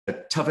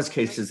toughest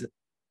cases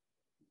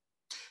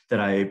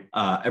that I've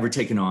ever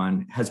taken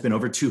on has been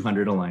over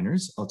 200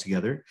 aligners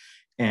altogether.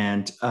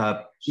 And,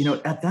 you know,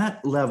 at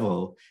that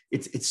level,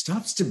 it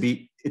stops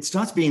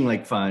being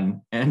like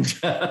fun. And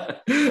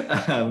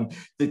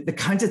the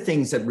kinds of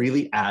things that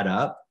really add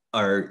up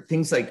are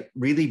things like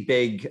really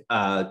big,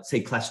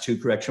 say class 2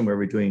 correction, where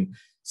we're doing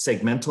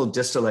segmental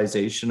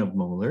distalization of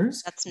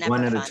molars. That's never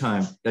one at fun. a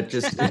time. That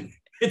just,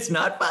 it's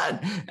not fun.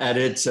 And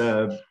it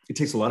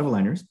takes a lot of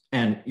aligners,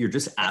 and you're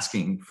just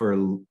asking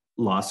for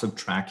loss of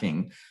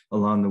tracking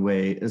along the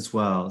way as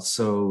well.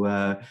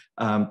 So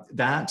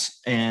that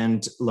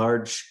and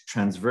large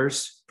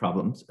transverse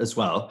problems as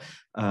well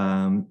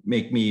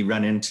make me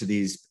run into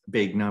these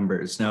big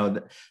numbers. Now,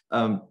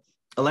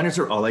 aligners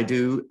are all I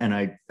do,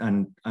 and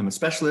I'm a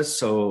specialist,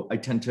 so I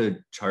tend to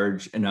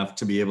charge enough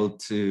to be able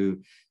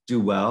to do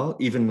well,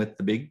 even with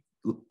the big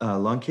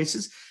long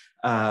cases.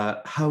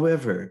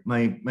 However,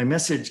 my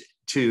message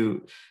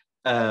to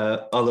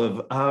all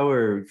of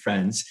our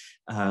friends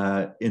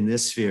in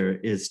this sphere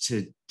is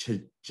to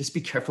just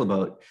be careful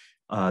about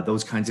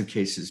those kinds of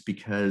cases,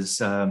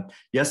 because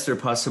yes, they're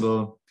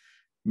possible,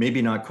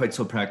 maybe not quite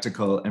so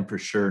practical, and for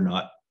sure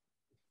not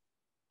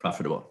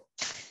profitable.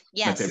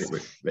 Yes. My favorite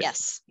word, right?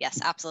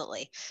 Yes,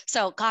 absolutely.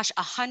 So gosh,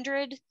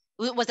 100,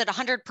 was it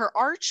 100 per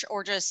arch,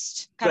 or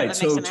just kind of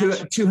a mix and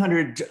match?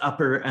 200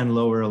 upper and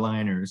lower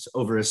aligners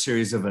over a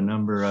series of a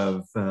number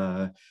of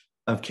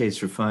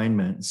case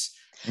refinements.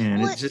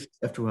 And it just,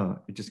 after a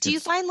while, it just gets... Do you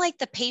find like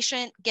the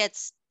patient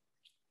gets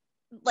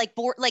like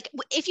bored? Like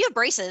if you have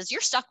braces,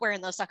 you're stuck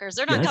wearing those suckers.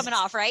 They're not coming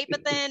off, right?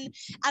 But then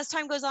as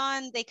time goes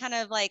on, they kind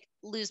of like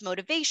lose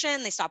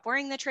motivation. They stop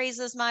wearing the trays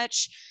as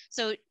much.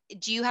 So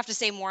do you have to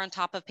stay more on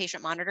top of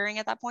patient monitoring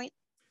at that point?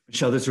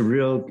 Michelle, there's a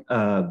real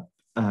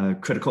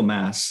critical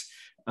mass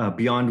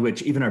beyond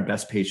which even our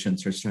best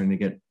patients are starting to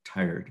get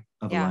tired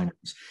of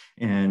aligners.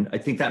 And I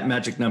think that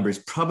magic number is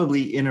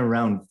probably in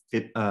around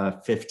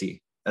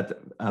 50. At the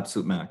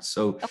absolute max.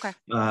 So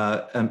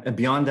and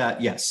beyond that,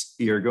 yes,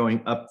 you're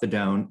going up the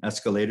down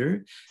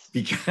escalator,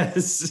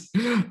 because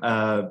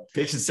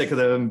patients sick of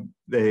them.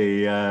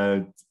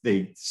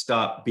 They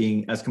stop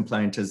being as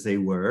compliant as they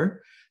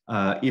were,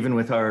 even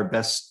with our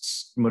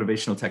best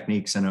motivational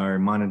techniques and our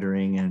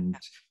monitoring and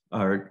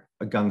our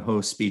gung-ho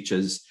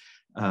speeches.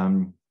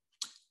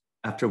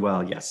 After a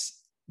while, yes,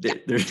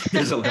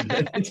 there's a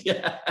limit.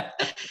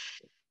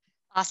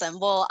 Awesome.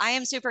 Well, I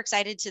am super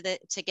excited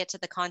to get to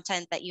the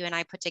content that you and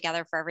I put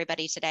together for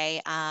everybody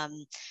today.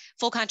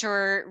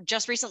 FullContour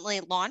just recently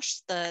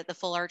launched the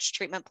full arch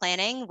treatment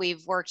planning.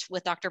 We've worked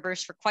with Dr.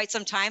 Bruce for quite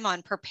some time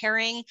on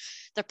preparing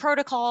the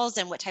protocols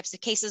and what types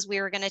of cases we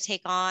were going to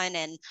take on.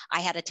 And I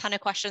had a ton of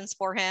questions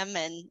for him.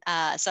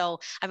 And so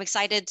I'm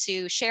excited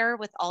to share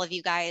with all of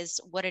you guys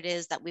what it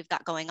is that we've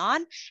got going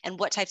on and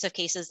what types of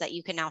cases that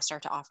you can now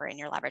start to offer in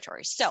your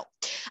laboratory. So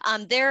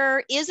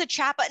there is a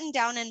chat button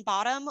down in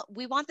bottom.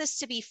 We want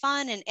this to be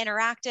fun and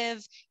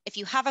interactive. If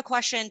you have a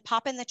question,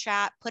 pop in the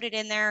chat, put it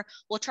in there.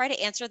 We'll try to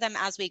answer them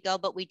as we go,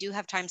 but we do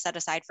have time set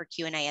aside for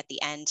Q&A at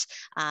the end.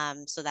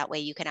 So that way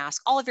you can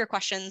ask all of your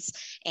questions,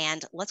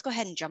 and let's go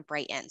ahead and jump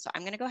right in. So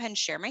I'm going to go ahead and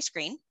share my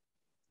screen.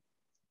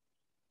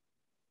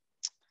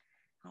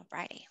 All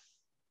righty.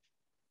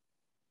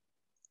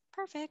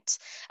 Perfect.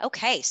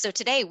 Okay, so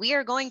today we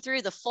are going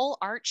through the full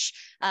arch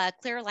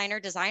clear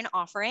aligner design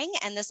offering,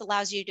 and this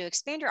allows you to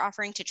expand your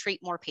offering to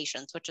treat more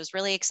patients, which is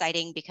really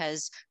exciting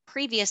because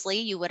previously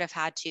you would have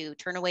had to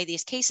turn away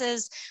these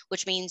cases,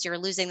 which means you're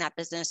losing that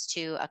business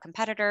to a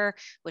competitor,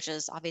 which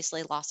is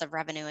obviously loss of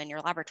revenue in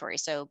your laboratory.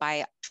 So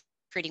by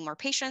treating more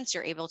patients,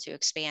 you're able to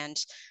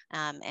expand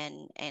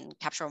and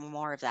capture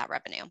more of that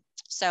revenue.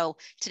 So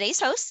today's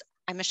hosts,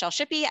 I'm Michelle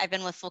Shippy. I've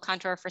been with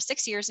FullContour for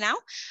 6 years now.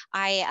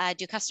 I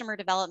do customer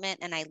development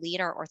and I lead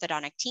our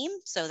orthodontic team.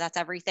 So that's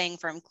everything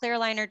from clear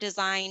aligner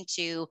design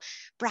to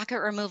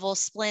bracket removal,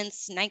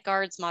 splints, night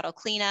guards, model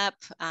cleanup.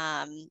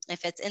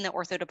 If it's in the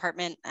ortho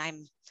department,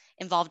 I'm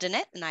involved in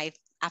it and I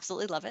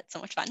absolutely love it. So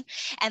much fun.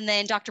 And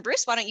then Dr.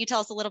 Bruce, why don't you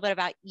tell us a little bit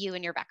about you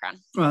and your background?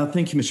 Well,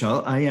 thank you,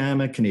 Michelle. I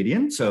am a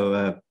Canadian,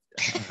 so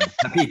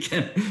happy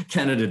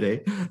Canada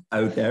Day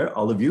out there,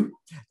 all of you.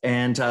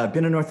 And I've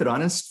been an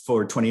orthodontist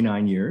for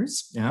 29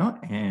 years now,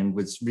 and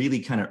was really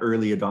kind of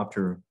early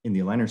adopter in the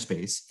aligner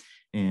space.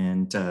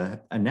 And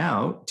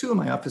now 2 of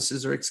my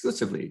offices are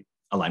exclusively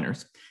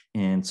aligners.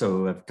 And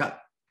so I've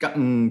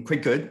gotten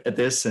quite good at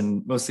this,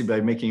 and mostly by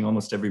making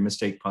almost every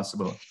mistake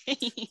possible.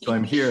 So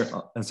I'm here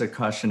as a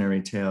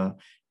cautionary tale,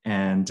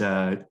 and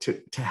to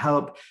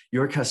help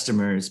your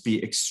customers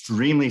be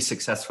extremely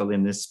successful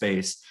in this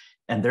space.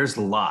 And there's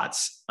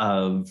lots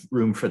of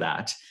room for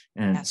that.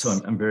 And so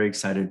I'm very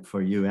excited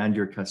for you and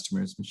your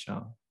customers,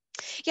 Michelle.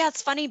 Yeah,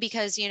 it's funny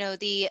because,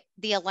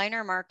 the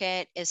aligner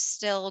market is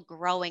still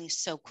growing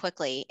so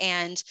quickly.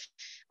 And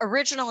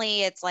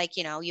originally it's like,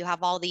 you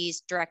have all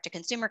these direct to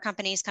consumer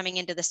companies coming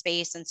into the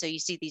space. And so you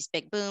see these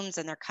big booms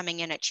and they're coming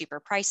in at cheaper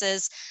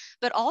prices.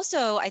 But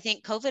also, I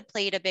think COVID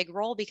played a big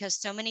role because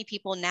so many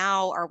people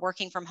now are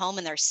working from home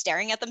and they're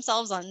staring at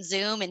themselves on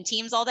Zoom and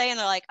Teams all day. And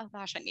they're like, oh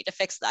gosh, I need to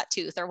fix that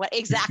tooth or what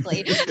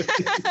exactly.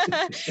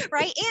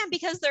 Right. And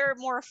because they're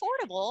more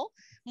affordable,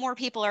 more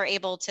people are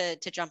able to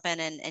jump in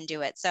and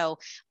do it. So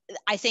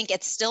I think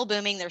it's still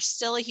booming. There's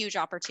still a huge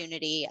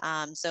opportunity.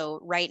 So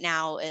right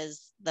now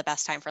is the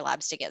best time for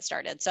labs to get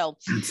started. So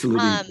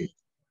Absolutely.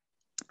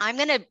 I'm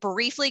going to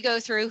briefly go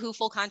through who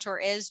FullContour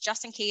is,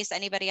 just in case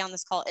anybody on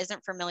this call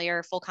isn't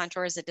familiar.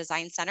 FullContour is a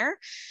design center.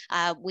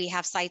 We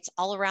have sites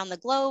all around the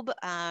globe,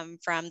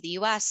 from the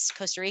US,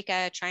 Costa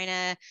Rica,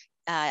 China,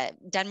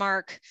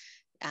 Denmark.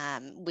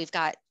 We've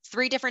got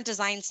 3 different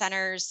design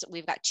centers.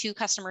 We've got 2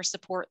 customer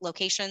support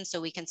locations,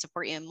 so we can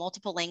support you in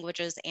multiple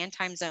languages and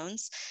time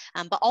zones.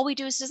 But all we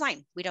do is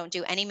design. We don't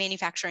do any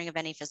manufacturing of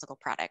any physical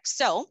products.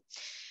 So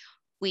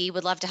we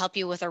would love to help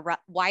you with a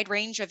wide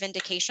range of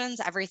indications,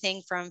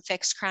 everything from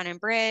fixed crown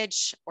and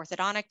bridge,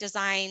 orthodontic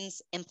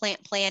designs,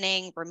 implant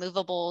planning,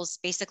 removables.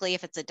 Basically,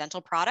 if it's a dental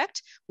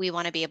product, we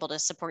want to be able to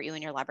support you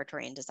in your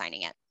laboratory in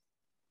designing it.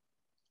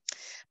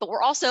 But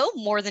we're also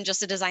more than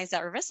just a design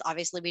service.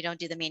 Obviously, we don't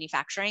do the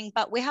manufacturing,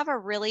 but we have a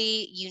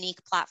really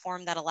unique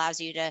platform that allows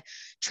you to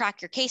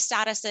track your case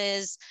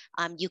statuses.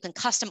 You can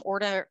custom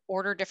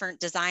order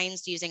different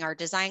designs using our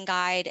design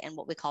guide and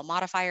what we call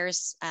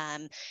modifiers.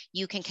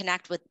 You can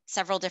connect with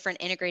several different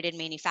integrated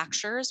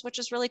manufacturers, which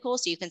is really cool.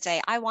 So you can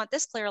say, I want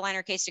this clear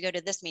aligner case to go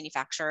to this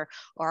manufacturer,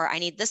 or I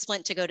need this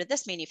splint to go to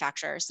this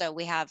manufacturer. So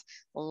we have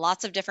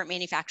lots of different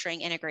manufacturing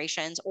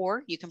integrations,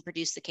 or you can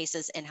produce the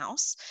cases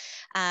in-house.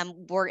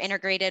 We're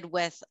integrated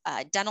with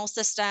a dental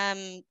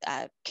system,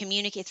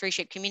 communicate,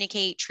 3Shape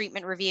communicate,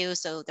 treatment review.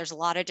 So there's a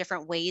lot of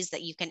different ways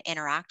that you can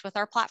interact with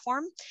our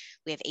platform.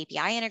 We have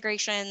API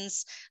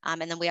integrations.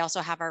 And then we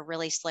also have our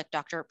really slick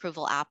doctor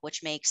approval app,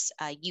 which makes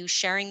you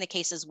sharing the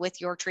cases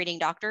with your treating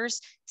doctors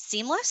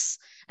seamless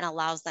and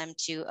allows them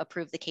to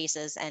approve the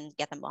cases and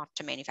get them off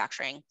to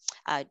manufacturing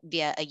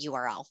via a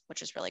URL,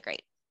 which is really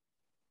great.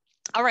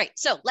 All right,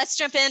 so let's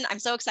jump in. I'm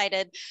so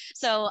excited.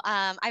 So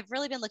I've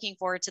really been looking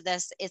forward to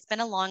this. It's been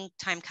a long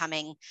time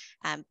coming.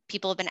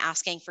 People have been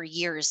asking for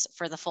years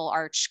for the full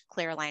arch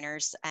clear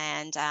aligners.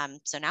 And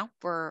so now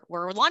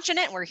we're launching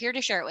it and we're here to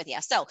share it with you.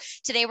 So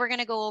today we're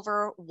gonna go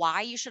over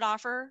why you should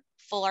offer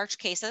full arch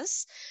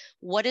cases.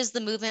 What is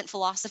the movement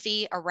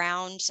philosophy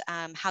around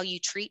how you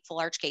treat full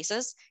arch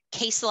cases?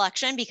 Case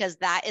selection, because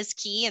that is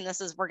key. And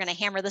we're going to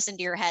hammer this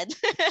into your head.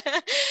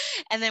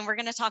 And then we're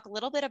going to talk a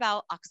little bit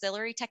about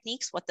auxiliary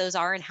techniques, what those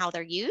are and how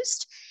they're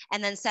used,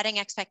 and then setting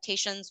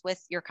expectations with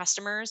your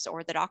customers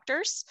or the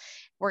doctors.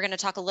 We're going to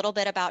talk a little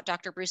bit about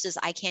Dr. Bruce's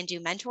I Can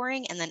Do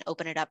mentoring, and then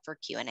open it up for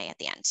Q&A at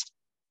the end.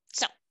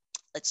 So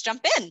let's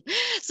jump in.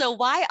 So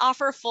why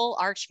offer full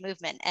arch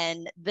movement?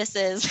 And this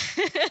is,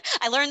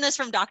 I learned this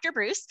from Dr.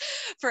 Bruce.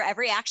 For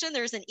every action,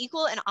 there's an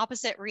equal and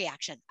opposite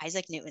reaction,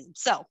 Isaac Newton.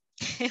 So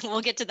we'll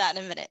get to that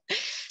in a minute.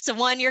 So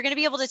 1, you're going to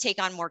be able to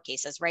take on more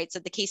cases, right? So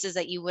the cases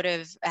that you would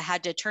have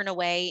had to turn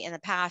away in the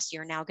past,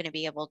 you're now going to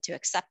be able to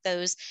accept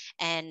those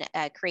and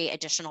create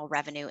additional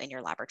revenue in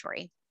your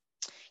laboratory.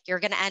 You're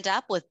going to end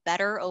up with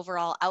better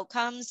overall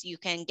outcomes. You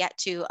can get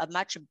to a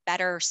much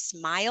better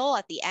smile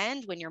at the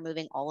end when you're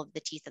moving all of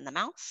the teeth in the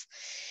mouth.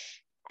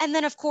 And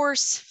then, of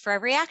course, for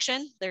every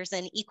action, there's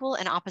an equal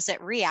and opposite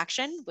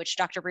reaction, which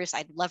Dr. Bruce,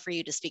 I'd love for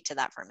you to speak to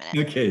that for a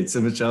minute. Okay,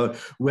 so Michelle,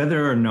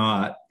 whether or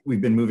not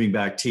we've been moving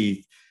back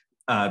teeth,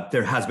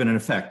 there has been an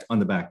effect on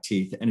the back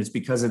teeth, and it's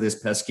because of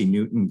this pesky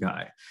Newton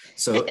guy.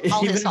 So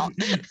all his fault.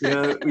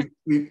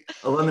 we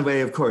along the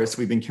way, of course,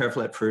 we've been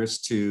careful at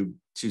first to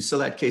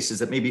select cases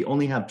that maybe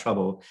only have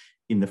trouble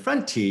in the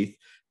front teeth,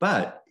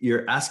 but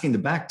you're asking the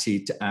back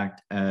teeth to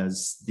act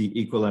as the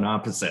equal and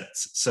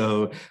opposites.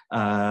 So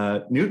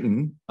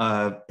Newton,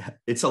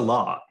 it's a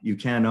law. You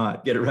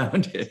cannot get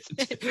around it.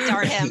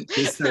 Darn him.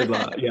 His 3rd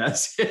law,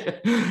 yes.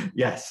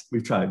 Yes,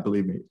 we've tried,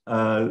 believe me.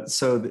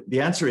 So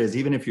the answer is,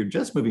 even if you're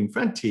just moving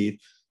front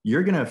teeth,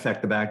 you're going to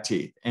affect the back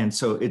teeth. And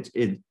so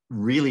it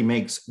really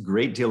makes a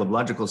great deal of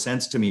logical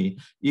sense to me,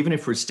 even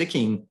if we're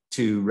sticking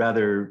to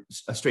rather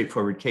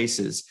straightforward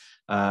cases,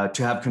 to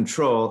have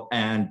control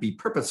and be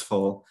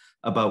purposeful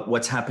about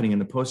what's happening in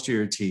the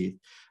posterior teeth,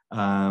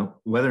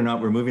 whether or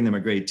not we're moving them a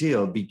great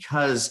deal,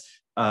 because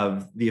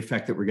of the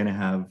effect that we're going to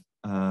have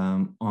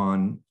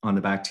on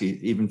the back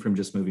teeth, even from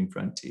just moving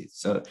front teeth.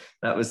 So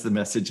that was the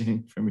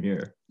messaging from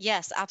here.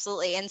 Yes,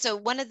 absolutely. And so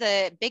one of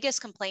the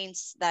biggest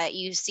complaints that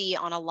you see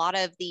on a lot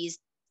of these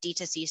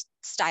D2C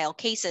style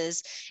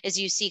cases is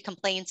you see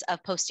complaints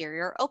of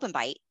posterior open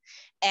bite.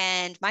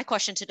 And my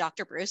question to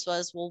Dr. Bruce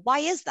was, well, why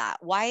is that?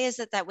 Why is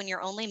it that when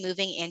you're only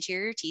moving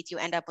anterior teeth, you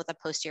end up with a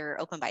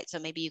posterior open bite? So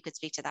maybe you could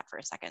speak to that for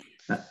a second.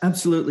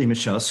 Absolutely,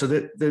 Michelle. So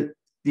the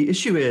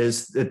issue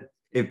is that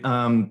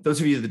Those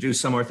of you that do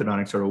some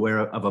orthodontics are aware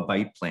of a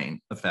bite plane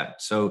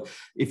effect. So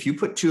if you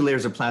put 2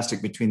 layers of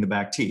plastic between the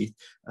back teeth,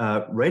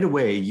 right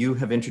away you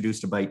have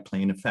introduced a bite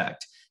plane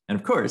effect. And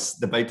of course,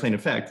 the bite plane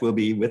effect will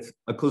be with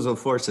occlusal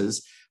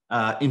forces,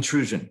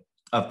 intrusion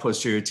of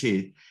posterior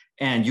teeth.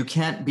 And you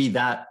can't be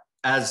that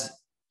as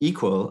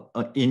equal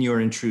in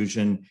your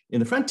intrusion in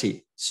the front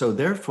teeth. So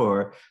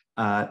therefore,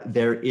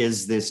 there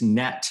is this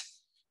net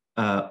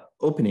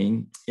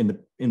opening in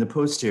the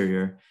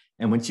posterior.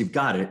 And once you've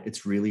got it,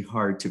 it's really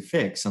hard to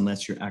fix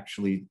unless you're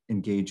actually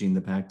engaging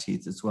the back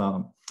teeth as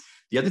well.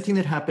 The other thing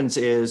that happens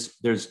is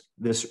there's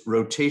this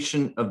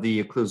rotation of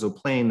the occlusal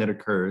plane that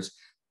occurs,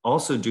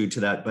 also due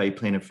to that bite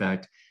plane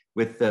effect,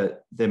 with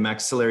the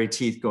maxillary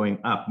teeth going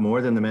up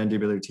more than the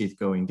mandibular teeth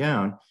going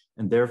down.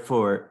 And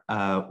therefore,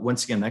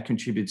 once again, that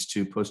contributes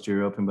to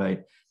posterior open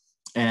bite.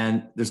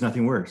 And there's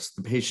nothing worse.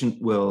 The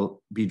patient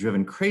will be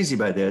driven crazy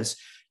by this.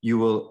 You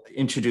will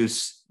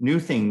introduce new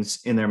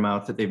things in their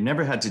mouth that they've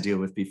never had to deal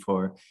with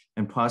before,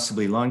 and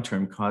possibly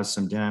long-term cause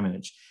some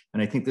damage.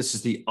 And I think this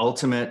is the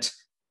ultimate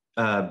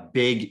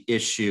big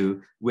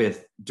issue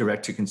with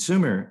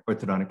direct-to-consumer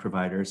orthodontic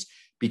providers,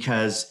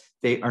 because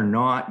they are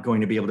not going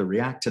to be able to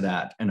react to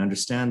that and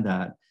understand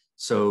that.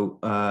 So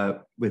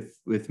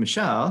with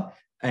Michelle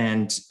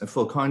and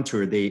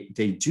FullContour,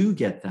 they do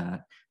get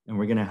that, and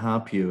we're going to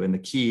help you. And the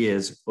key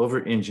is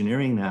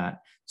over-engineering that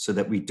so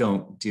that we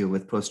don't deal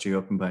with posterior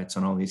open bites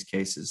on all these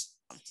cases.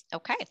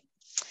 Okay.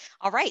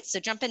 All right. So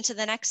jump into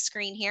the next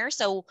screen here.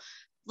 So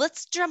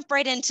let's jump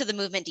right into the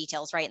movement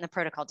details, right? And the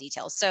protocol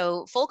details.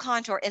 So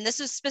FullContour, and this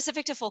is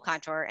specific to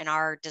FullContour in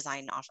our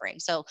design offering.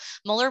 So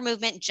molar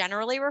movement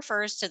generally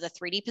refers to the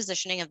 3D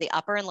positioning of the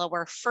upper and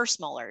lower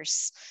first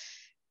molars.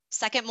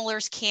 Second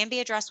molars can be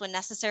addressed when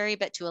necessary,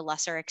 but to a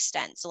lesser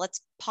extent. So let's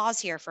pause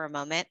here for a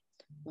moment.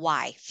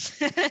 Why?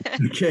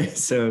 Okay,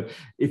 so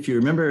if you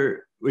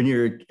remember when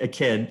you're a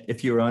kid,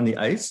 if you were on the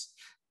ice,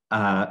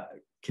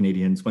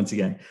 Canadians, once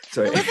again.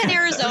 Sorry. I live in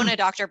Arizona,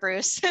 Dr.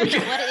 Bruce. What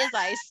is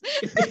ice?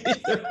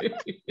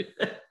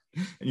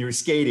 And you were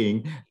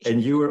skating,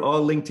 and you were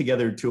all linked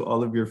together to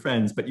all of your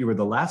friends, but you were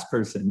the last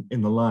person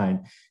in the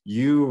line.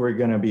 You were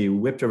going to be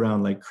whipped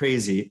around like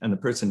crazy, and the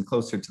person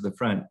closer to the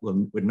front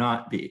would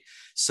not be.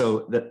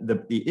 So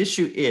the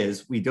issue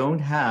is we don't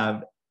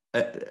have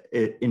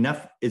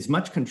as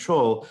much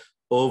control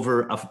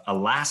over a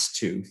last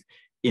tooth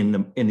in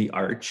the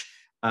arch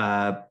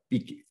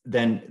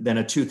than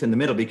a tooth in the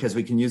middle, because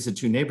we can use the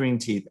 2 neighboring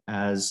teeth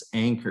as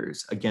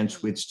anchors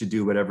against which to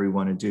do whatever we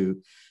want to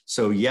do.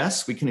 So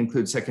yes, we can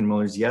include second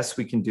molars. Yes,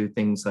 we can do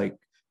things like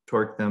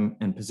torque them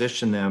and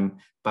position them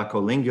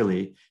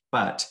buccolingually,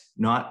 but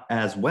not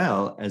as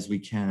well as we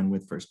can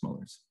with first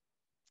molars.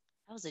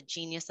 That was a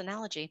genius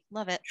analogy.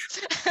 Love it.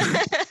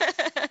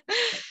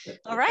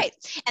 All right.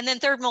 And then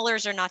third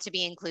molars are not to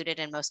be included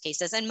in most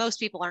cases. And most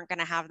people aren't going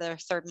to have their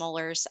third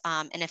molars.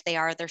 And if they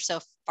are, they're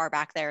so far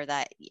back there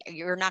that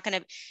you're not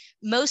going to,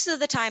 most of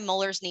the time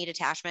molars need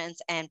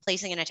attachments, and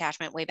placing an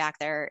attachment way back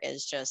there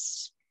is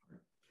just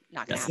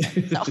not going to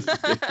happen.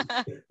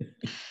 So.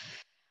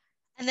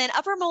 And then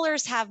upper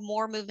molars have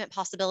more movement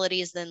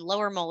possibilities than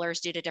lower molars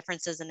due to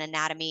differences in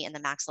anatomy in the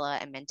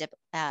maxilla and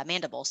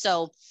mandible.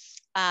 So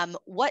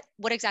what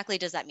exactly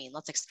does that mean?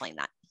 Let's explain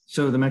that.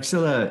 So the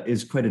maxilla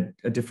is quite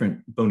a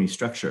different bony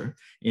structure,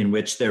 in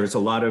which there's a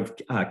lot of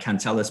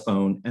cancellous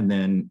bone and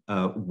then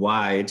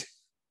wide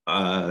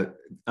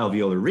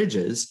alveolar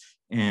ridges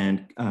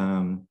and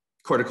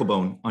cortical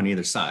bone on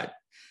either side.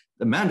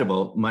 The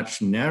mandible,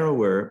 much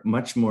narrower,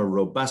 much more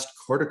robust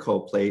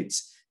cortical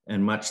plates,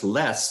 and much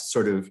less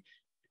sort of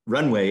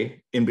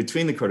runway in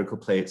between the cortical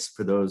plates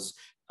for those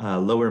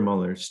lower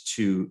molars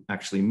to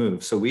actually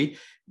move. So we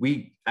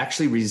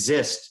actually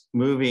resist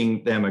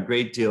moving them a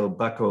great deal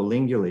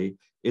buccolingually.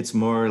 It's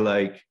more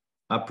like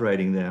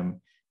uprighting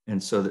them.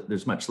 And so that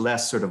there's much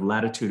less sort of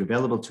latitude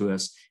available to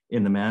us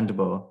in the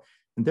mandible.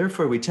 And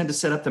therefore, we tend to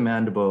set up the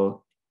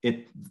mandible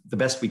the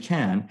best we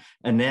can,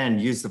 and then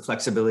use the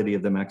flexibility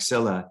of the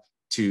maxilla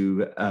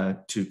to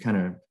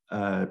kind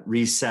of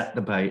reset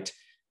the bite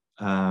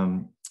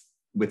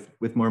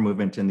with more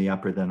movement in the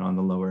upper than on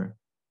the lower.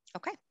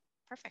 Okay,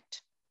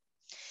 perfect.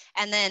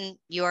 And then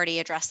you already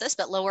addressed this,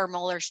 but lower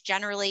molars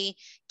generally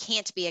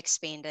can't be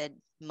expanded,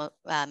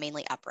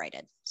 mainly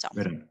uprighted. So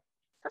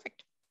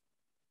perfect.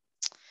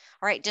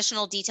 All right,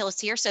 additional details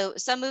here. So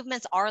some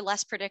movements are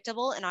less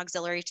predictable and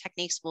auxiliary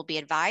techniques will be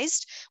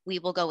advised. We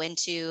will go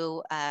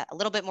into a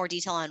little bit more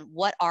detail on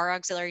what are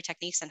auxiliary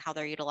techniques and how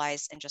they're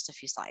utilized in just a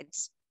few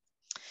slides.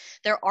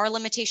 There are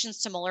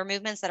limitations to molar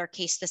movements that are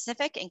case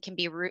specific and can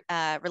be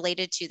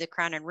related to the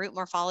crown and root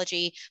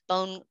morphology,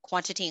 bone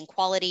quantity and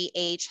quality,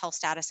 age, health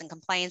status, and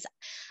compliance.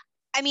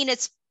 I mean,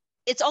 it's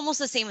almost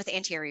the same with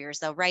anteriors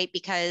though, right?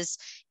 Because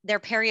their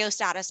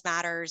periostatus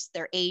matters,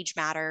 their age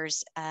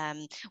matters.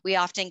 We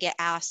often get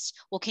asked,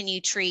 well, can you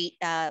treat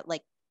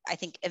like, I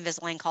think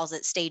Invisalign calls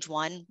it stage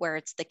 1, where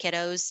it's the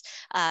kiddos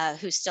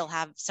who still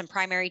have some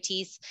primary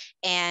teeth,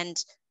 and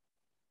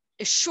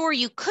sure,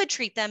 you could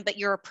treat them, but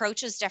your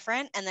approach is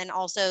different. And then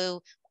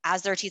also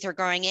as their teeth are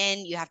growing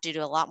in, you have to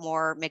do a lot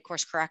more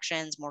mid-course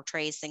corrections, more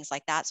trays, things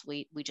like that. So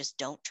we just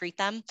don't treat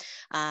them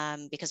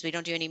because we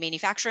don't do any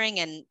manufacturing,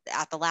 and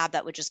at the lab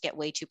that would just get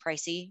way too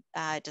pricey.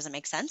 It doesn't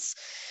make sense.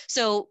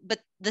 So, but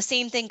the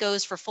same thing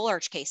goes for full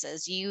arch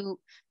cases.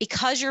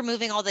 Because you're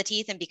moving all the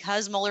teeth and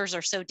because molars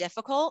are so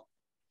difficult,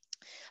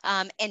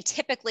 and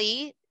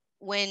typically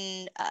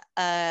when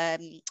a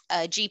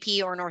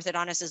GP or an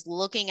orthodontist is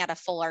looking at a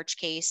full arch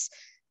case,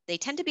 they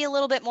tend to be a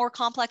little bit more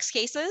complex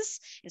cases.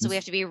 And so we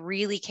have to be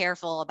really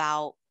careful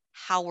about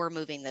how we're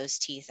moving those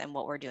teeth and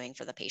what we're doing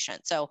for the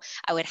patient. So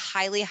I would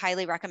highly,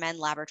 highly recommend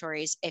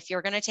laboratories. If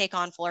you're going to take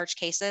on full arch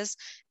cases,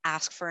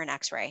 ask for an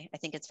x-ray. I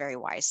think it's very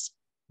wise.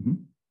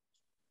 Mm-hmm.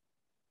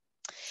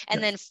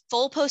 And then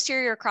full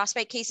posterior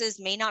crossbite cases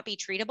may not be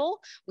treatable.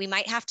 We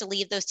might have to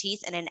leave those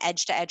teeth in an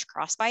edge-to-edge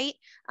crossbite,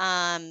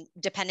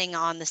 depending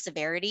on the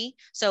severity.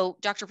 So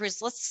Dr.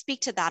 Bruce, let's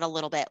speak to that a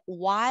little bit.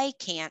 Why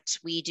can't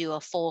we do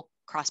a full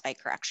crossbite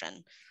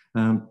correction?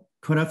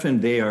 Quite often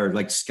they are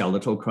like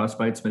skeletal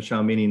crossbites,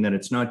 Michelle, meaning that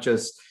it's not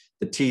just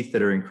the teeth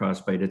that are in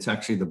crossbite, it's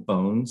actually the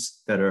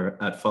bones that are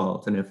at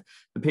fault. And if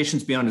the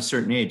patient's beyond a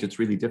certain age, it's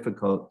really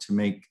difficult to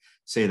make,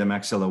 say, the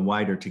maxilla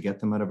wider to get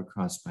them out of a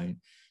crossbite.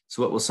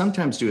 So what we'll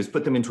sometimes do is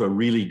put them into a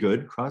really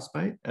good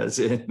crossbite, as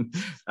in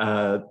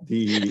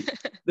the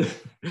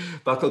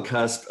buccal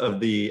cusp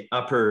of the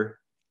upper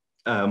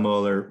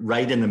molar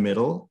right in the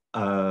middle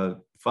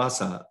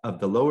fossa of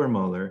the lower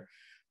molar.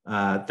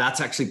 That's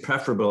actually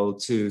preferable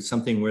to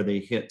something where they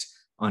hit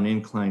on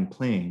inclined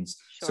planes.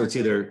 Sure. So it's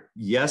either,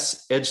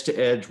 yes, edge to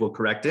edge, we'll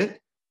correct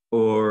it,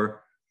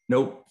 or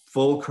nope,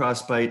 full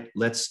crossbite,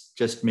 let's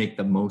just make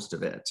the most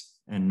of it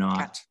and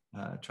not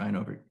try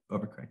and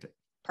overcorrect it.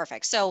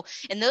 Perfect. So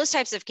in those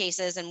types of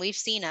cases, and we've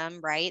seen them,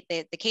 right?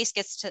 The case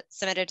gets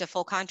submitted to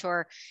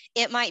FullContour.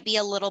 It might be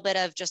a little bit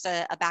of just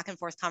a back and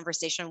forth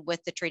conversation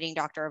with the treating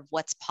doctor of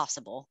what's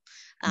possible.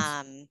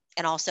 And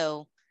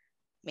also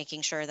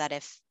making sure that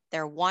if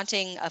they're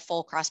wanting a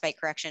full crossbite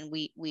correction,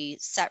 we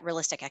set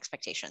realistic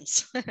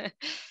expectations.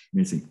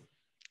 Amazing.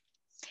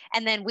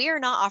 And then we are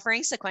not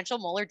offering sequential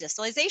molar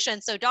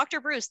distalization. So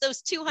Dr. Bruce,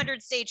 those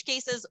 200 stage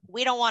cases,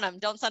 we don't want them.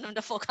 Don't send them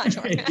to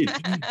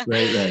FullContour.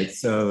 Right.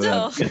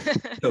 So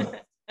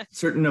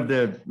certain of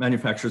the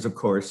manufacturers, of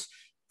course,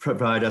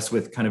 provide us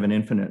with kind of an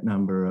infinite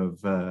number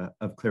of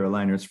clear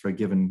aligners for a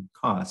given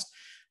cost.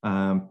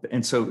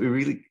 And so we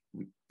really,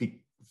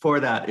 for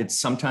that, it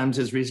sometimes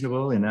is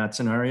reasonable in that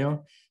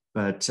scenario.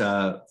 But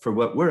for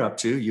what we're up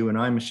to, you and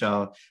I,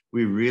 Michelle,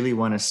 we really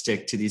want to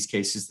stick to these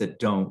cases that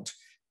don't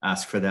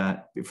ask for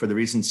that. For the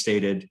reasons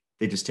stated,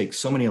 they just take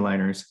so many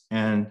aligners,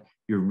 and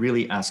you're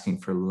really asking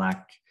for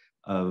lack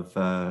of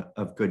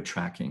good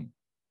tracking.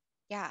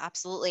 Yeah,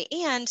 absolutely.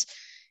 And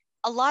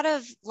a lot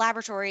of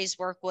laboratories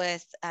work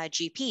with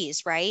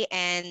GPs, right?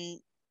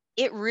 And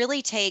it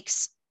really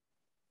takes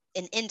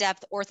an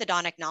in-depth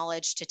orthodontic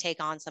knowledge to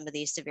take on some of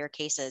these severe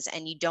cases.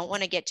 And you don't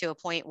want to get to a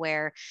point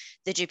where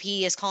the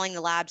GP is calling the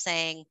lab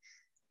saying,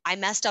 I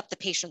messed up the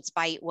patient's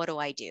bite. What do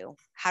I do?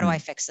 How do I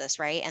fix this?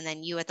 Right. And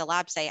then you at the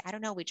lab say, I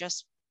don't know. We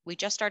just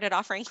started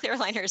offering clear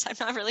aligners. I'm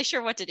not really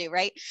sure what to do.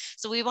 Right.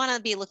 So we want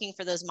to be looking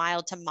for those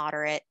mild to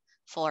moderate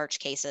full arch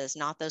cases,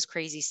 not those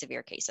crazy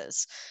severe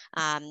cases.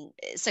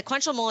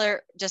 Sequential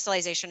molar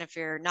distalization, if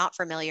you're not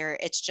familiar,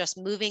 it's just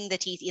moving the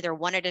teeth either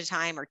one at a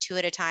time or two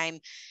at a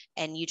time.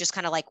 And you just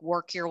kind of like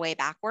work your way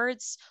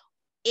backwards.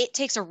 It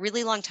takes a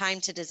really long time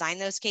to design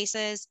those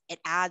cases. It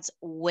adds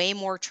way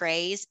more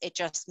trays. It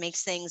just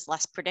makes things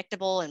less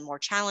predictable and more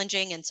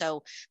challenging. And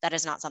so that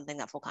is not something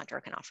that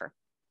FullContour can offer.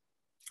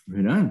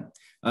 Right on.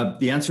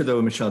 The answer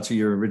though, Michelle, to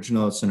your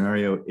original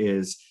scenario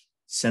is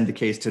send the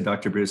case to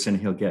Dr. Bruce and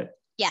he'll get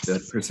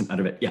the person out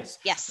of it. Yes.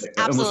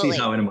 Absolutely. And we'll see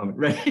how in a moment,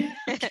 right?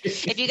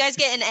 If you guys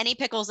get in any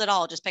pickles at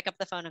all, just pick up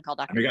the phone and call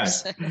Dr.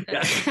 Bruce.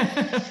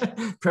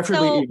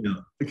 Preferably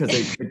email, because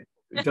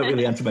they don't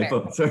really answer my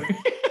phone. Sorry.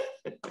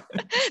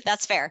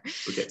 That's fair.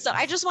 Okay. So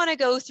I just want to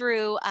go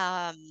through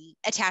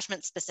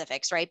attachment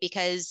specifics, right?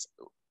 Because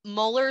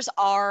molars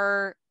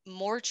are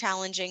more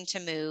challenging to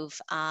move.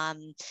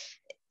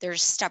 They're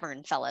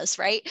stubborn fellas,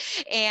 right?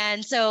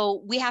 And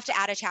so we have to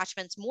add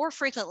attachments more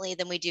frequently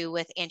than we do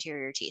with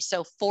anterior teeth.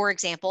 So for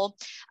example,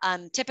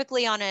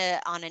 typically on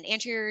an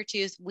anterior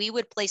tooth, we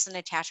would place an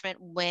attachment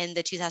when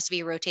the tooth has to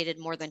be rotated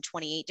more than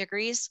 28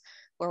 degrees,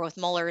 where with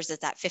molars,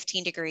 it's at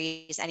 15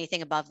 degrees.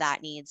 Anything above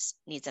that needs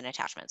an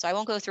attachment. So I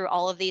won't go through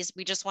all of these.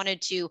 We just wanted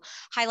to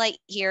highlight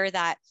here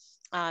that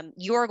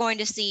you're going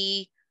to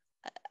see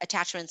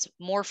attachments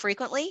more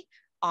frequently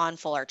on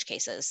full arch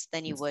cases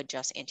than you would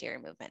just anterior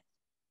movement.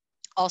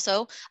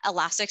 Also,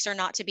 elastics are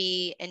not to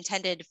be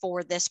intended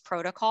for this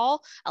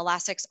protocol.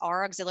 Elastics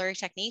are auxiliary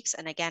techniques.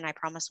 And again, I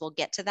promise we'll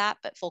get to that,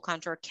 but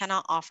FullContour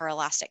cannot offer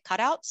elastic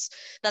cutouts.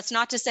 That's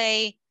not to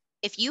say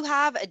if you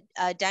have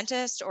a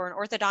dentist or an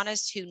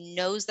orthodontist who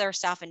knows their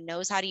stuff and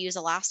knows how to use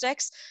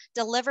elastics,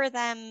 deliver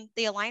them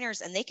the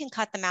aligners and they can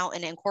cut them out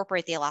and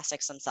incorporate the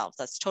elastics themselves.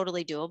 That's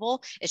totally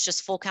doable. It's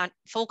just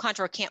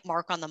FullContour can't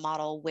mark on the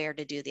model where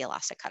to do the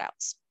elastic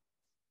cutouts.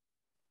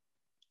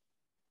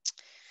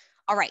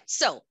 All right,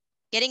 so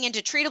Getting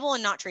into treatable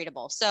and not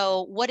treatable.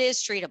 So what is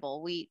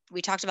treatable? We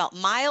talked about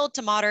mild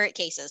to moderate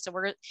cases. So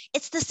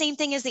it's the same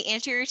thing as the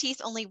anterior teeth,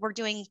 only we're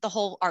doing the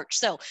whole arch.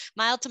 So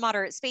mild to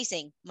moderate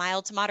spacing,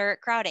 mild to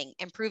moderate crowding,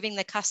 improving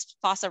the cusp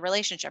fossa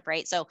relationship,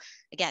 right? So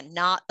again,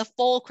 not the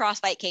full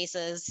crossbite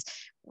cases.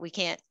 We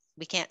can't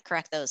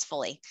correct those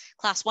fully.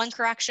 Class 1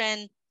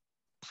 correction,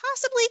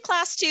 possibly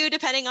class 2,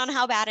 depending on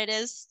how bad it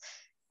is.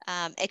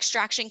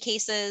 Extraction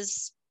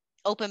cases,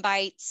 open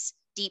bites,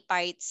 deep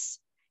bites,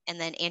 and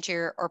then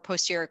anterior or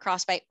posterior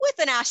crossbite with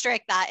an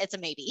asterisk that it's a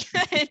maybe.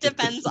 It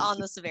depends on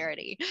the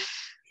severity.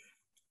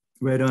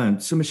 Right on.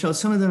 So Michelle,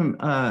 some of them,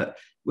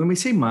 when we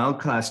say mild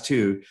class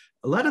 2,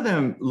 a lot of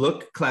them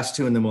look class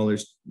 2 in the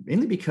molars,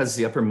 mainly because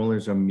the upper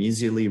molars are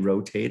mesially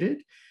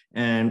rotated.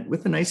 And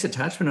with a nice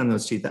attachment on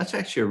those teeth, that's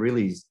actually a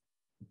really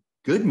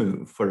good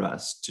move for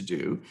us to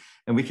do.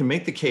 And we can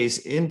make the case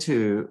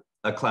into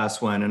a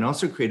class 1 and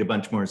also create a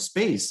bunch more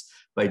space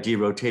by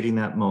derotating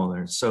that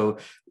molar. So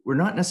we're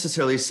not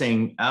necessarily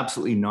saying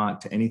absolutely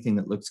not to anything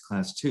that looks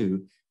class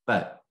 2,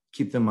 but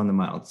keep them on the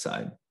mild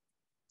side.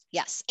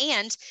 Yes.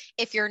 And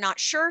if you're not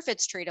sure if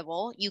it's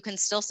treatable, you can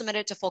still submit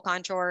it to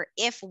FullContour.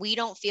 If we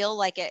don't feel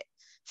like it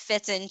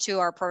fits into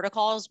our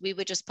protocols, we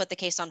would just put the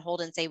case on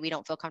hold and say, we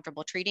don't feel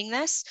comfortable treating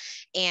this,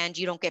 and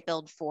you don't get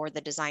billed for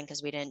the design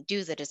because we didn't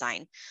do the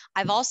design.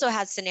 I've also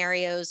had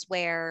scenarios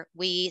where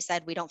we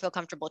said, we don't feel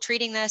comfortable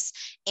treating this,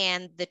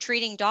 and the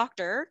treating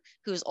doctor,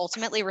 who's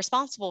ultimately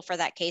responsible for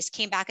that case,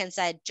 came back and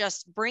said,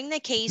 just bring the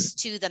case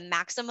to the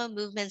maximum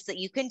movements that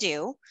you can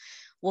do.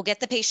 We'll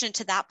get the patient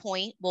to that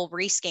point, we'll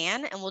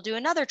rescan, and we'll do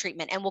another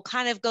treatment, and we'll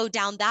kind of go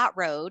down that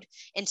road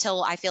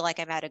until I feel like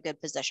I'm at a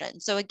good position.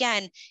 So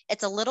again,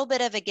 it's a little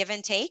bit of a give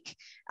and take.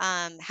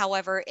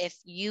 However, if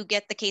you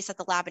get the case at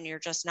the lab and you're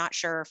just not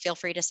sure, feel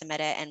free to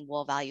submit it and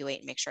we'll evaluate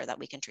and make sure that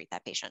we can treat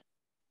that patient.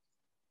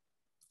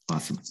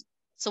 Awesome.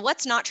 So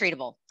what's not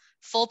treatable?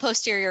 Full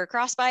posterior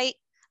crossbite,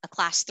 a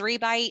class 3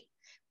 bite.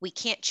 We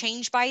can't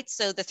change bites.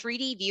 So the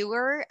 3D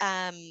viewer,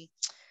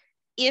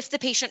 if the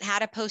patient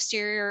had a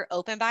posterior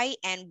open bite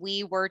and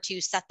we were to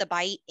set the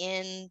bite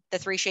in the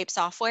 3Shape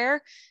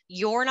software,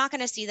 you're not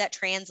going to see that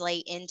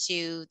translate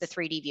into the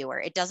 3D viewer.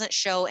 It doesn't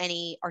show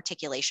any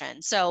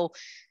articulation. So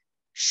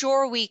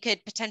sure, we could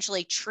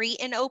potentially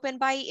treat an open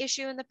bite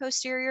issue in the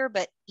posterior,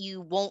 but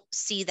you won't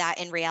see that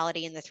in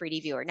reality in the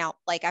 3D viewer. Now,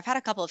 like I've had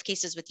a couple of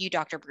cases with you,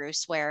 Dr.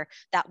 Bruce, where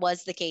that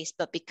was the case,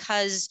 but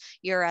because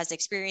you're as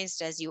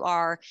experienced as you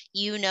are,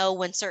 you know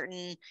when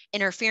certain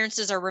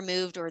interferences are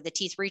removed or the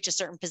teeth reach a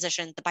certain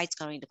position, the bite's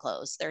going to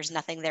close. There's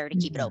nothing there to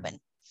keep it open.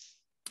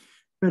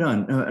 Right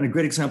on. And a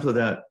great example of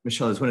that,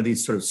 Michelle, is one of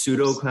these sort of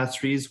pseudo class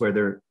 3s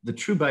where the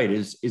true bite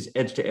is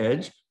edge to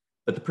edge,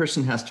 but the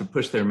person has to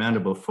push their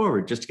mandible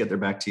forward just to get their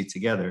back teeth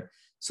together.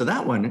 So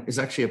that one is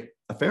actually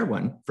a fair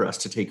one for us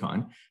to take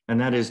on. And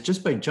that is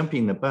just by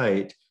jumping the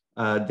bite,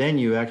 then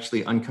you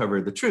actually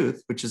uncover the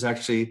truth, which is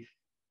actually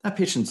that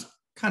patient's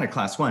kind of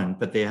class 1,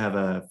 but they have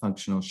a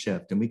functional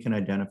shift, and we can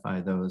identify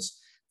those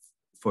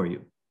for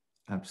you.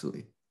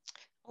 Absolutely.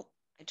 Oh,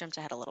 I jumped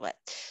ahead a little bit.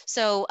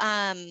 So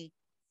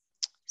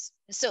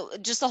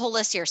just the whole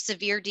list here: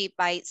 severe deep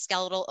bite,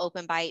 skeletal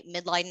open bite,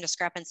 midline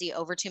discrepancy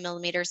over 2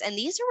 millimeters. And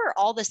these are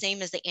all the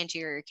same as the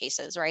anterior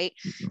cases, right?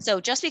 Mm-hmm.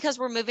 So just because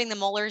we're moving the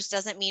molars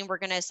doesn't mean we're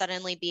going to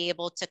suddenly be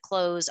able to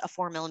close a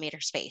 4 millimeter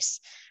space,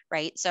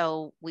 right?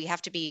 So we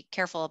have to be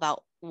careful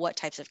about what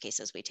types of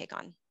cases we take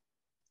on.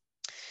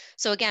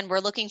 So again, we're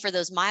looking for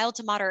those mild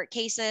to moderate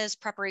cases,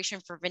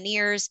 preparation for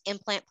veneers,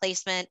 implant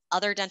placement,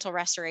 other dental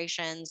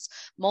restorations,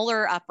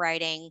 molar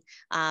uprighting.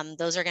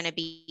 Those are going to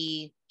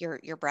be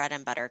your bread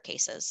and butter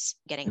cases.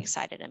 Getting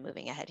excited and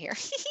moving ahead here.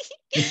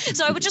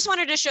 So I just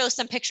wanted to show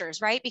some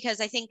pictures, right?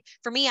 Because I think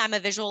for me, I'm a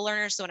visual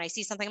learner. So when I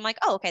see something, I'm like,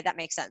 oh, okay, that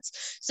makes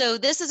sense. So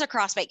this is a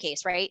crossbite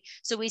case, right?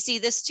 So we see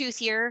this tooth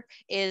here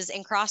is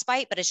in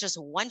crossbite, but it's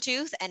just one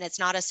tooth and it's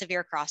not a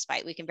severe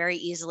crossbite. We can very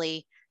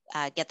easily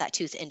get that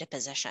tooth into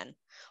position.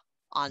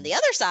 On the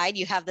other side,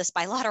 you have this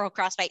bilateral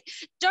crossbite.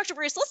 Dr.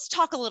 Bruce, let's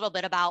talk a little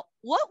bit about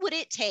what would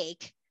it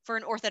take for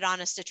an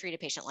orthodontist to treat a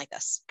patient like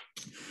this?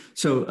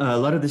 So a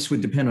lot of this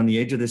would depend on the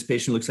age of this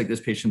patient. Looks like this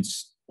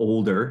patient's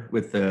older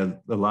with the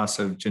loss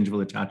of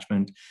gingival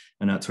attachment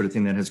and that sort of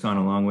thing that has gone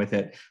along with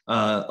it.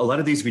 A lot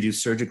of these we do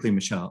surgically,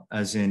 Michelle,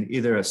 as in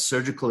either a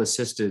surgical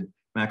assisted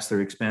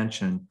maxillary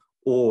expansion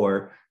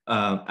or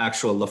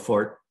actual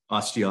Lafort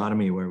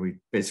osteotomy, where we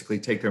basically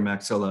take their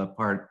maxilla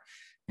apart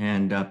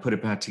and put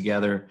it back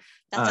together.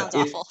 That sounds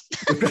awful.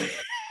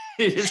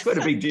 It is quite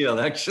a big deal,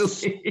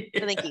 actually.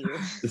 Thank you.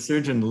 The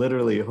surgeon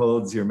literally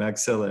holds your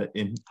maxilla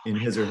in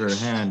his or her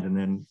hand and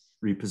then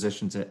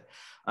repositions it.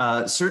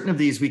 Certain of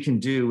these we can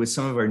do with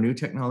some of our new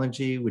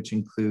technology, which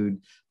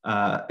include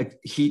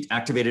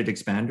heat-activated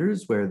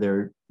expanders,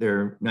 where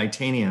they're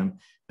titanium,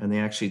 and they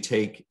actually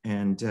take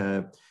and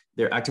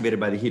they're activated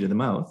by the heat of the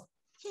mouth,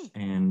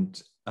 and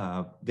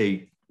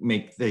they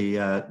make the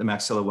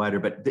maxilla wider.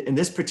 But in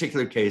this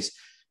particular case,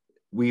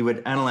 we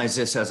would analyze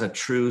this as a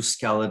true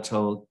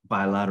skeletal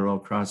bilateral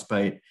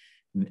crossbite,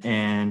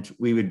 and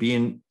we would be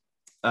in,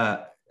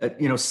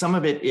 some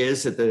of it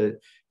is that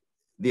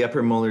the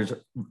upper molars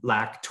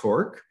lack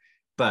torque,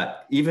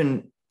 but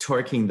even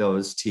torquing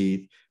those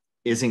teeth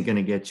isn't going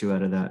to get you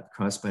out of that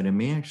crossbite. It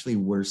may actually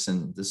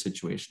worsen the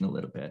situation a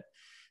little bit.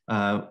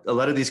 A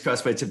lot of these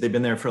crossbites, if they've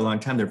been there for a long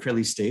time, they're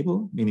fairly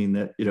stable, meaning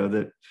that, you know,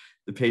 the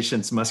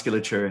patient's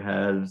musculature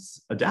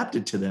has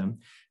adapted to them.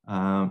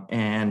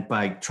 And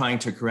by trying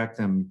to correct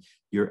them,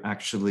 you're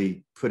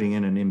actually putting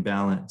in an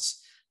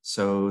imbalance.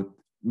 So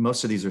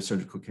most of these are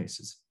surgical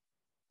cases.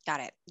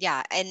 Got it.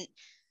 Yeah. And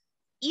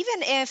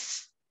even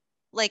if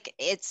like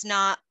it's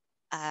not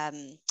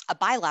a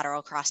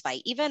bilateral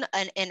crossbite, even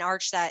an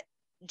arch that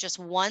just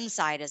one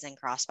side is in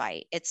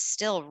crossbite, it's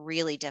still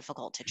really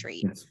difficult to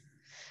treat. Yes.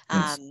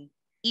 Yes.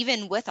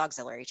 Even with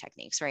auxiliary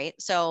techniques, right?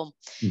 So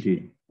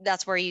Indeed.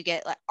 That's where you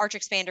get like arch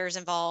expanders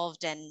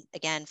involved. And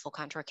again,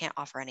 FullContour can't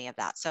offer any of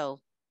that. So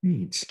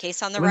Great. the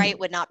case on the right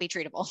would not be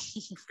treatable.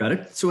 Got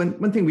it. So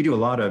one thing we do a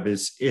lot of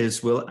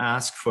is we'll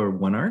ask for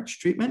one arch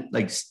treatment,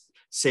 like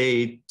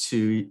say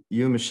to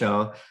you,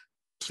 Michelle,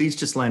 please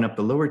just line up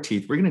the lower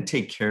teeth. We're going to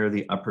take care of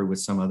the upper with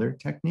some other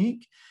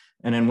technique.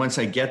 And then once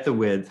I get the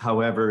width,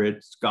 however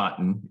it's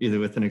gotten, either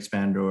with an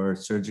expander or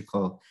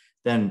surgical,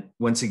 then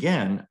once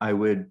again, I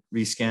would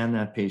rescan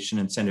that patient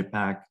and send it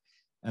back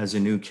as a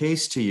new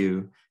case to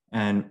you.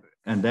 And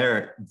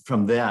there,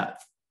 from that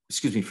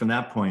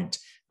point,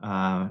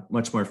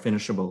 much more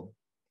finishable.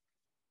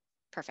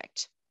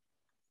 Perfect.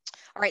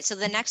 All right, so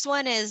the next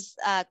one is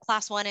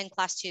class 1 and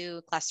class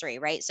 2, class 3,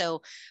 right?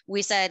 So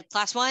we said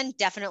class 1,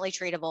 definitely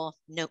treatable,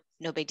 no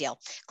big deal.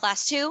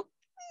 Class 2,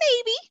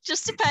 maybe,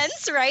 just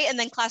depends, right? And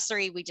then class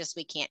 3, we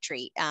can't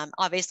treat.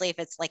 Obviously, if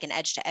it's like an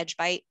edge-to-edge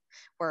bite,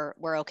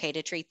 we're okay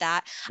to treat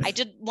that. I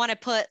did want to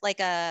put like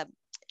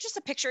just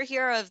a picture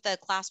here of the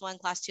class 1,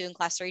 class 2, and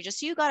class 3, just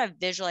so you got a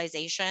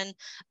visualization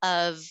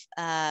of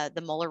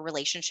the molar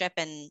relationship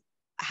and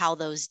how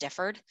those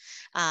differed.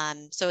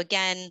 So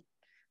again,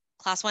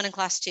 class 1 and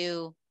class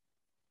 2,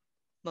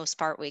 most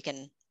part we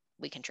can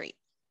treat.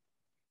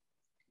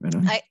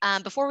 Right.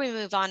 Before we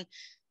move on,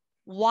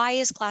 why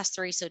is class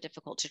 3 so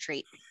difficult to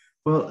treat?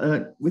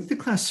 Well, with the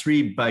class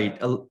 3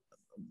 bite,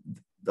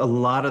 a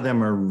lot of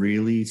them are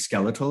really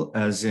skeletal,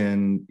 as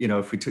in, you know,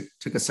 if we took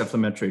a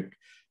cephalometric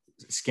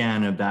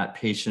scan of that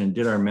patient and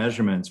did our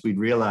measurements, we'd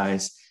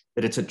realize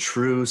that it's a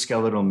true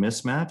skeletal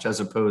mismatch as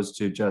opposed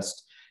to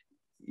just,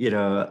 you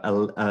know,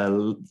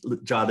 a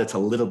jaw that's a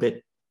little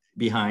bit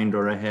behind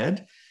or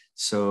ahead.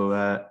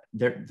 So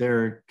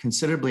they're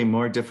considerably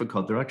more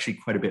difficult. They're actually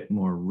quite a bit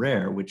more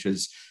rare, which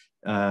is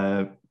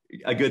a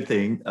good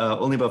thing.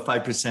 Only about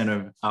 5%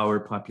 of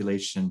our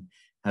population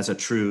has a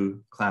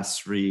true class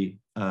 3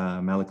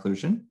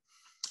 malocclusion.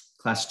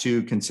 Class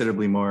 2,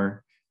 considerably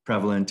more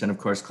prevalent. And of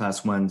course,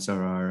 class 1s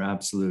are our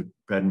absolute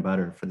bread and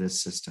butter for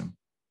this system.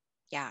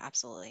 Yeah,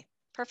 absolutely.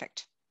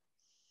 Perfect.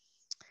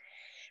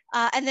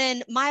 And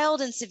then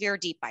mild and severe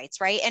deep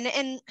bites, right?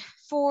 And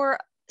for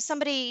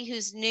somebody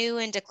who's new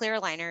into clear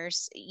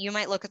aligners, you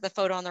might look at the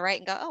photo on the right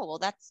and go, oh, well,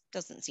 that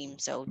doesn't seem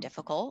so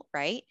difficult,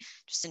 right?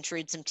 Just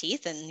intrude some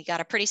teeth and you got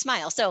a pretty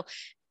smile. So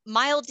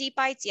mild deep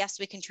bites,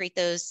 yes, we can treat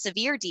those.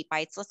 Severe deep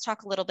bites, let's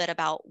talk a little bit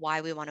about why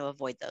we want to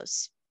avoid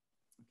those.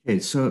 Okay,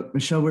 so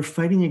Michelle, we're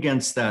fighting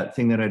against that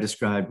thing that I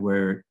described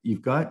where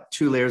you've got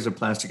 2 layers of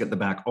plastic at the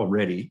back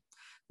already.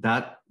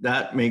 That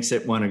makes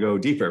it want to go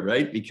deeper,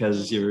 right?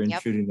 Because you're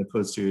intruding the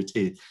posterior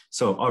teeth.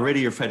 So already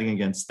you're fighting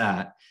against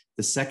that.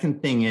 The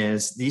second thing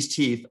is these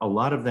teeth, a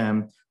lot of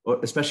them,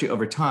 especially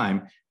over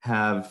time,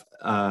 have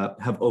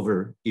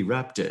over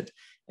erupted.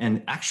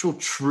 And actual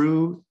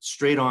true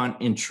straight on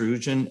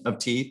intrusion of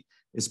teeth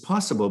is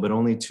possible, but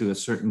only to a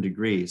certain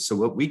degree. So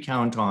what we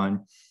count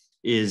on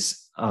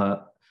is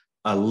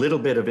a little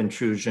bit of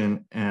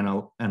intrusion and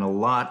a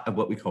lot of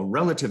what we call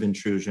relative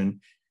intrusion,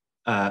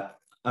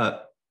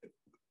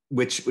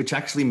 which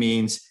actually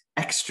means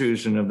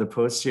extrusion of the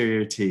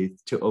posterior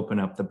teeth to open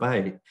up the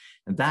bite.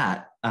 And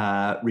that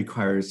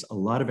requires a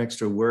lot of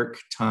extra work,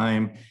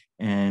 time,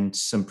 and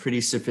some pretty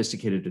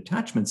sophisticated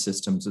attachment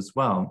systems as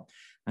well.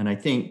 And I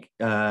think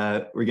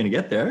we're going to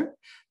get there.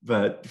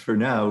 But for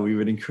now, we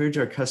would encourage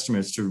our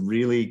customers to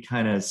really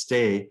kind of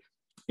stay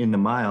in the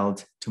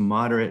mild to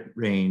moderate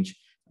range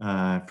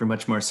for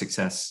much more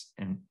success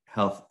and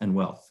health and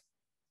wealth.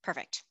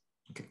 Perfect.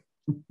 Okay.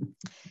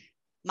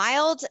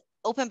 Mild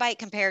open bite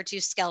compared to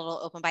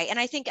skeletal open bite. And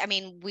I think, I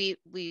mean,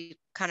 we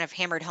kind of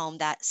hammered home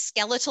that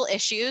skeletal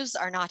issues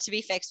are not to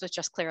be fixed with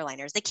just clear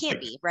aligners. They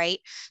can't be, right?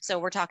 So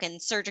we're talking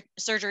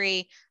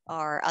surgery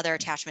or other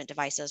attachment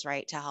devices,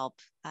 right, to help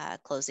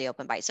close the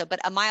open bite. So, but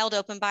a mild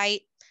open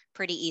bite,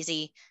 pretty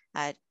easy.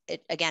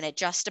 It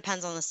just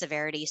depends on the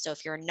severity. So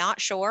if you're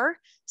not sure,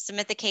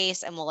 submit the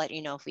case and we'll let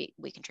you know if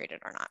we can treat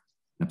it or not.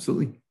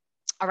 Absolutely.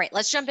 All right,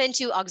 let's jump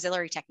into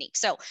auxiliary techniques.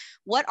 So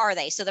what are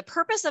they? So the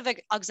purpose of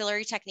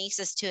auxiliary techniques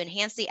is to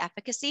enhance the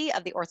efficacy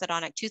of the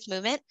orthodontic tooth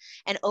movement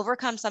and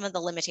overcome some of the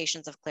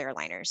limitations of clear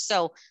aligners.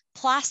 So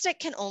Plastic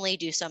can only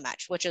do so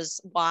much, which is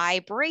why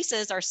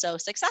braces are so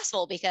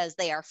successful, because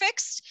they are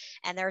fixed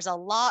and there's a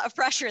lot of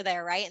pressure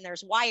there, right? And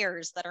there's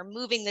wires that are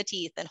moving the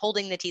teeth and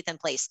holding the teeth in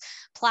place.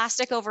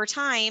 Plastic over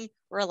time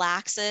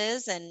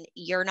relaxes, and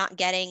you're not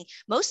getting,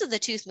 most of the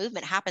tooth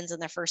movement happens in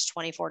the first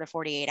 24 to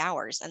 48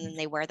 hours. And then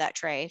they wear that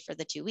tray for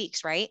the 2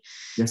 weeks, right?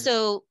 Yes.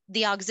 So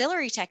the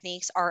auxiliary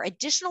techniques are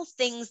additional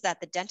things that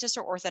the dentist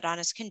or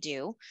orthodontist can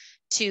do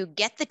to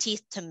get the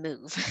teeth to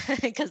move,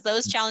 because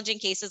those challenging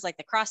cases like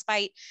the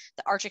crossbite,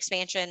 the arch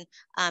expansion,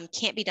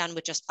 can't be done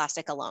with just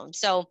plastic alone.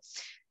 So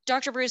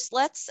Dr. Bruce,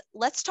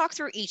 let's talk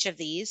through each of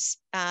these.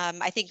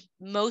 I think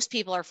most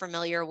people are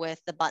familiar with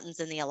the buttons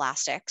and the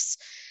elastics.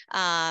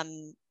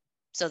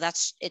 So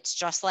it's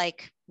just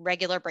like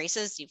regular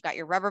braces. You've got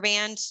your rubber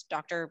band.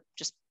 Doctor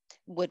just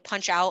would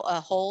punch out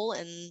a hole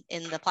in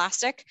the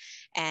plastic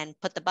and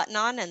put the button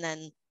on, and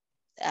then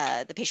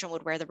the patient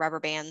would wear the rubber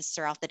bands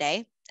throughout the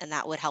day, and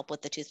that would help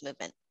with the tooth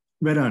movement.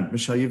 Right on,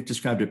 Michelle, you've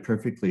described it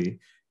perfectly.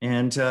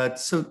 And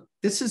so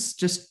this is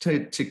just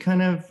to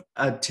kind of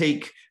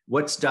take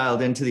what's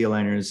dialed into the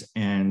aligners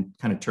and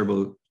kind of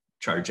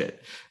turbocharge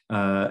it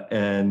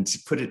and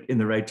put it in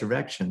the right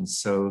direction.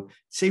 So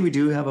say we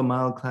do have a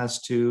mild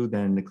class 2,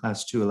 then the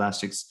class 2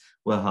 elastics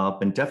will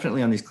help. And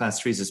definitely on these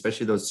class 3s,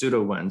 especially those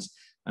pseudo ones,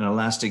 an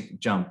elastic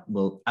jump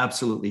will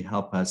absolutely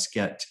help us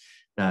get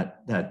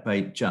that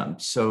bite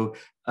jump. So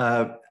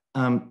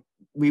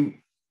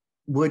we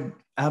would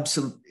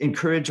absolutely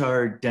encourage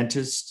our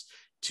dentists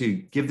to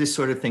give this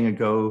sort of thing a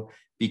go,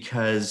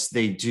 because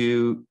they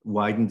do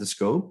widen the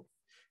scope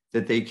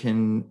that they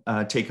can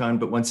take on.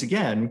 But once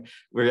again,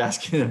 we're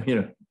asking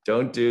them,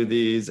 don't do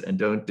these and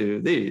don't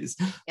do these.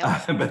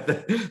 Yep. But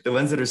the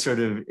ones that are sort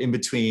of in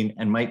between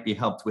and might be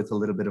helped with a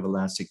little bit of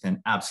elastic,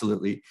 then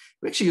absolutely.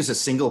 We actually use a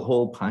single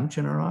hole punch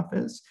in our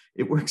office.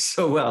 It works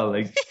so well,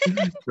 like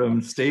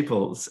from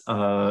Staples.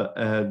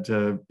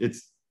 And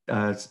it's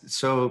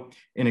so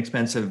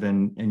inexpensive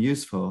and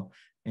useful.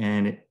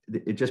 And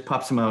it just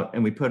pops them out,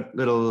 and we put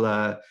little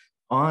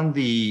on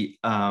the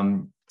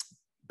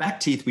back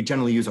teeth. We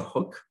generally use a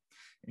hook,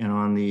 and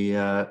on the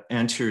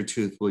anterior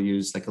tooth, we'll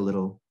use like a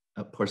little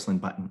porcelain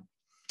button.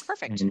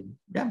 Perfect. And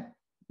yeah,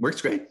 works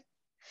great.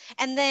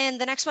 And then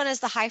the next one is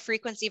the high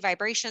frequency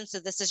vibration. So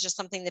this is just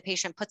something the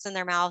patient puts in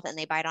their mouth and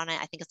they bite on it.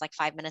 I think it's like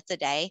 5 minutes a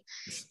day.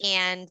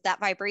 And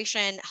that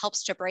vibration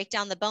helps to break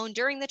down the bone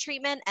during the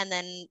treatment, and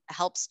then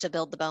helps to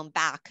build the bone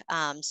back.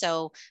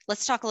 So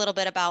let's talk a little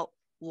bit about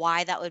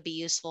why that would be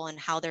useful and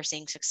how they're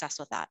seeing success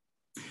with that.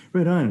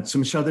 Right on. So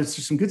Michelle,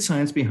 there's some good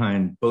science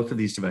behind both of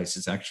these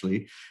devices,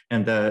 actually.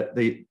 And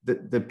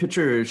the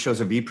picture shows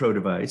a vPro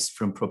device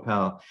from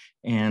Propel.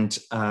 And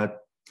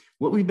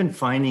what we've been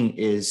finding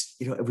is,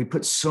 we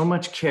put so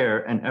much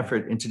care and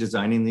effort into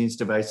designing these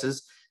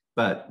devices,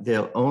 but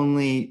they'll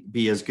only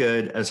be as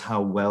good as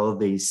how well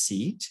they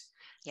seat.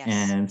 Yes.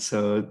 And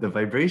so the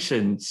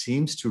vibration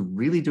seems to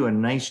really do a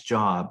nice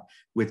job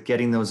with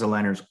getting those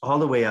aligners all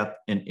the way up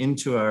and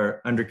into our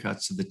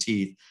undercuts of the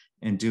teeth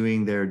and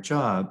doing their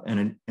job,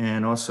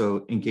 and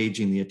also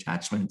engaging the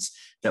attachments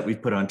that we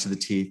put onto the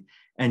teeth.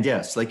 And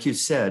yes, like you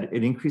said,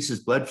 it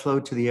increases blood flow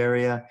to the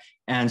area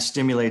and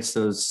stimulates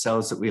those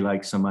cells that we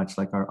like so much,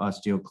 like our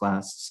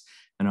osteoclasts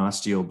and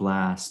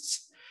osteoblasts.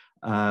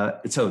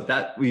 So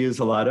that we use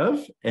a lot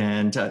of,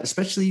 and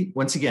especially,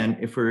 once again,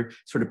 if we're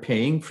sort of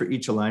paying for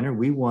each aligner,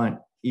 we want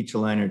each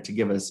aligner to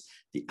give us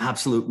the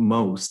absolute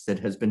most that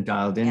has been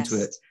dialed into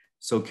Yes. it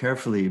so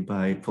carefully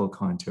by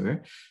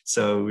FullContour.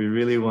 So we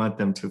really want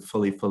them to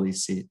fully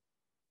seat.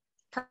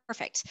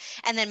 Perfect.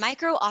 And then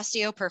micro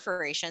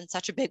osteoperforation,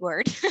 such a big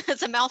word.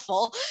 It's a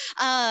mouthful.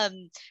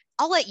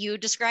 I'll let you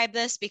describe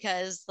this,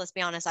 because let's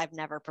be honest, I've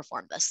never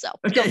performed this. So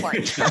Okay. Go for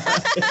it.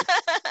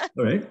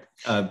 All right.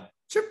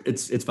 Sure,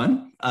 it's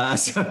fun.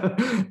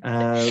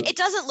 It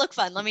doesn't look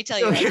fun, let me tell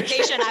you. Okay. As a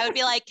patient, I would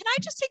be like, can I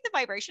just take the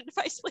vibration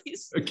device,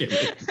 please? Okay.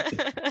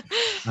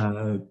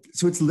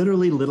 So it's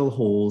literally little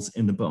holes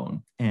in the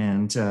bone,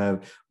 and the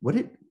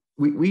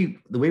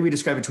way we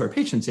describe it to our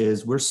patients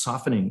is we're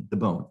softening the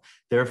bone,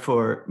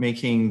 therefore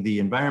making the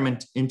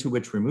environment into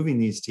which we're moving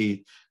these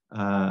teeth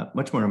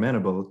much more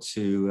amenable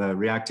to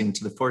reacting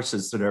to the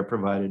forces that are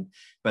provided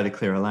by the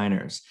clear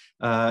aligners.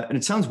 And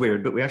it sounds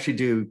weird, but we actually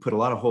do put a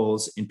lot of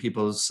holes in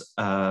people's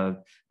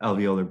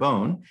alveolar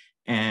bone,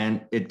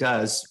 and it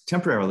does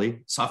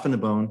temporarily soften the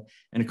bone,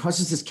 and it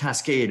causes this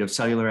cascade of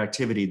cellular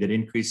activity that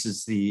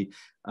increases the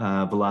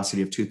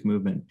velocity of tooth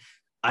movement.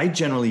 I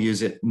generally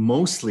use it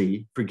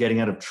mostly for getting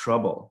out of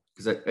trouble,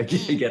 because I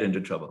get into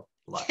trouble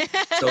a lot.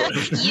 So,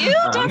 you,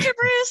 Dr.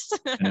 Bruce?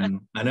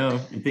 I know,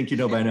 you think you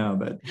know by now,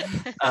 but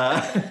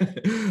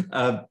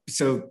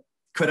so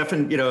quite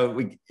often,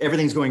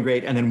 everything's going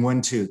great, and then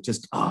one tooth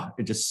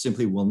it just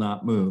simply will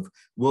not move.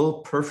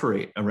 We'll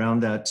perforate around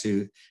that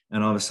tooth,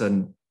 and all of a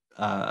sudden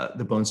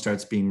the bone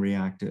starts being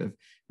reactive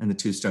and the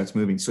tooth starts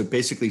moving. So it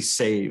basically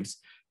saves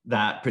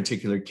that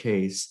particular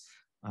case.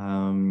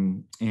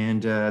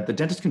 The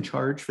dentist can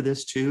charge for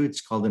this too.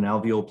 It's called an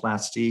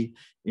alveoloplasty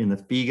in the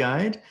fee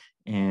guide,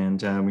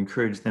 and we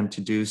encourage them to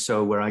do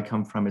so. Where I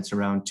come from, it's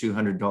around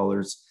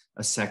 $200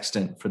 a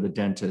sextant for the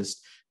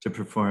dentist to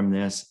perform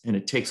this. And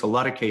it takes a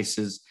lot of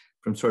cases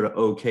from sort of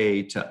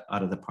okay to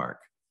out of the park.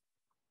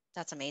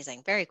 That's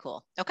amazing. Very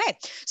cool. Okay.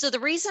 So the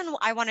reason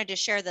I wanted to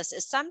share this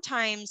is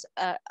sometimes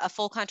a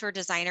FullContour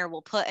designer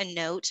will put a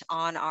note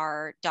on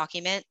our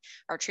document,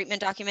 our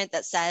treatment document,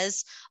 that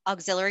says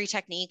auxiliary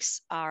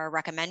techniques are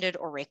recommended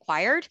or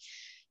required.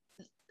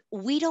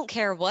 We don't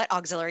care what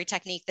auxiliary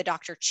technique the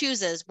doctor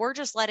chooses. We're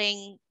just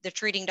letting the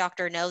treating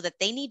doctor know that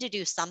they need to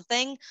do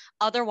something.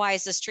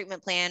 Otherwise, this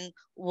treatment plan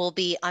will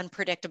be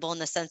unpredictable in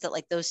the sense that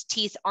like those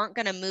teeth aren't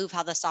going to move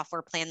how the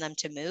software planned them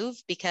to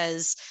move,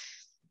 because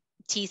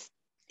teeth,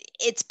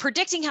 it's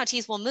predicting how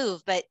teeth will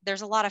move, but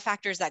there's a lot of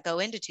factors that go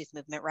into tooth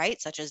movement,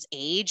 right? Such as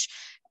age,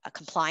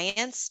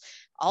 compliance,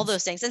 all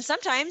those things. And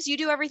sometimes you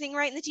do everything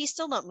right and the teeth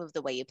still don't move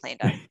the way you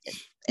planned on.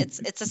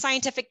 It's a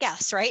scientific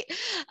guess, right?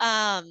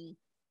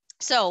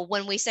 So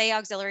when we say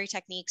auxiliary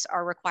techniques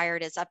are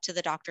required, it's up to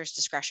the doctor's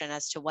discretion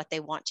as to what they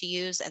want to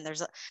use. And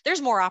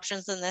there's more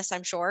options than this,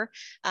 I'm sure.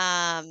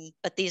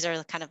 But these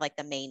are kind of like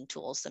the main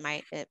tools. Am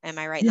I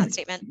right in that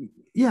statement?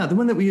 Yeah, the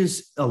one that we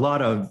use a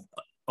lot of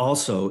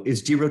also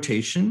is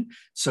derotation.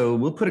 So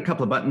we'll put a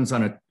couple of buttons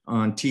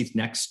on teeth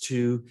next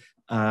to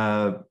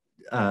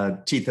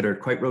teeth that are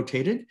quite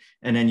rotated,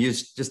 and then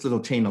use just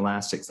little chain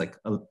elastics like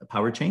a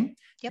power chain.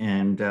 Yep.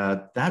 And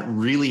that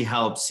really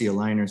helps the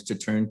aligners to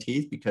turn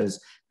teeth,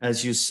 because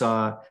as you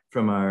saw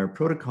from our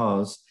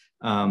protocols,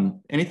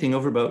 anything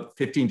over about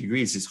 15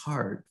 degrees is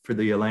hard for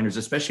the aligners,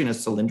 especially in a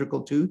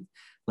cylindrical tooth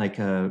like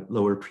a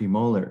lower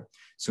premolar.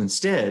 So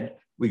instead,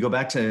 we go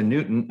back to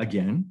Newton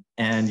again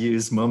and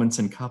use moments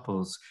and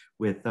couples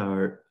with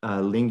our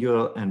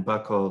lingual and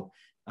buccal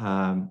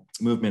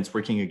movements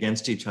working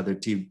against each other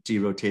to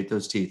derotate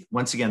those teeth.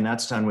 Once again,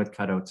 that's done with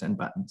cutouts and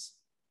buttons.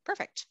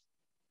 Perfect.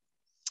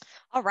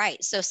 All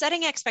right, so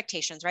setting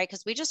expectations, right?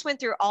 Because we just went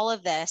through all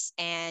of this,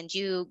 and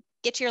you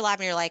get to your lab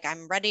and you're like,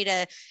 I'm ready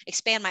to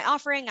expand my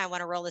offering. I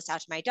want to roll this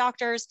out to my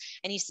doctors.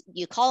 And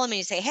you call them and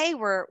you say, hey,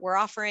 we're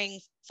offering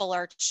full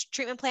arch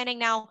treatment planning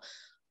now.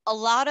 A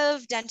lot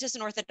of dentists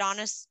and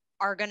orthodontists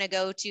are going to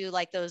go to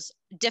like those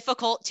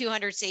difficult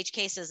 200 stage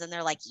cases. And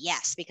they're like,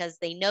 yes, because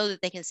they know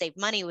that they can save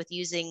money with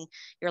using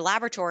your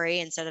laboratory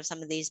instead of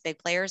some of these big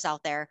players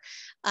out there.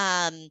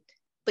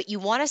 But you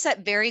want to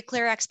set very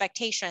clear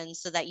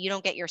expectations so that you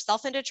don't get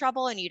yourself into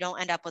trouble and you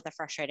don't end up with a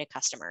frustrated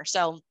customer.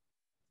 So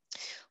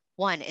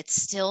one, it's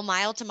still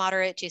mild to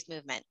moderate tooth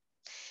movement.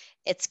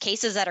 It's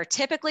cases that are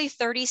typically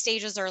 30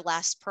 stages or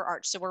less per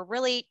arch. So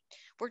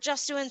we're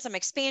just doing some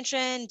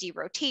expansion,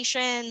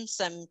 derotation,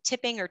 some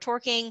tipping or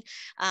torquing,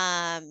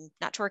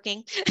 not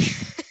twerking.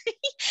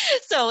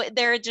 So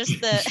they're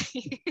just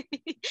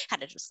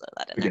had to just throw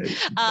that in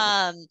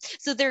there.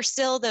 So there's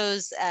still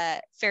those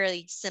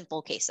fairly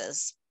simple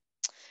cases.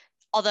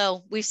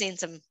 Although we can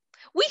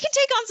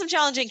take on some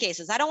challenging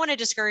cases. I don't want to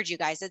discourage you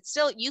guys.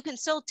 You can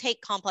still take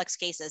complex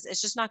cases.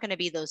 It's just not going to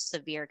be those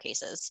severe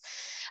cases.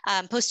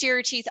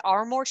 Posterior teeth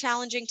are more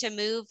challenging to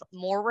move.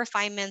 More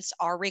refinements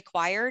are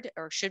required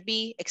or should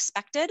be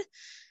expected.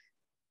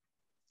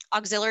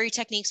 Auxiliary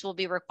techniques will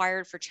be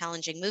required for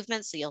challenging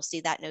movements. So you'll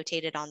see that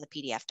notated on the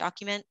PDF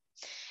document.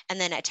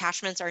 And then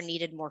attachments are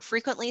needed more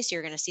frequently. So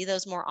you're going to see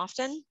those more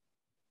often.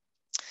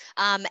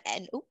 I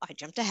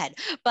jumped ahead,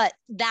 but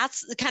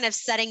that's kind of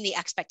setting the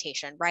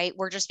expectation, right?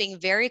 We're just being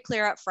very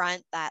clear up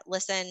front that,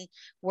 listen,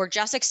 we're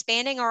just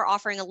expanding our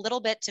offering a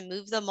little bit to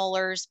move the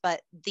molars,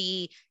 but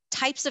the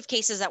types of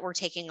cases that we're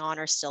taking on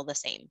are still the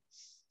same.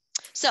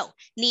 So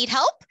need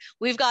help?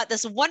 We've got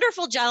this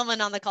wonderful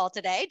gentleman on the call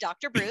today,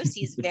 Dr. Bruce.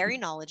 He's very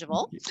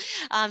knowledgeable.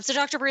 So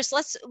Dr. Bruce,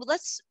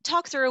 let's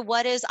talk through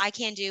what is I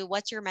Can Do.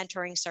 What's your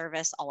mentoring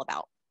service all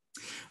about?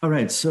 All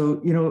right.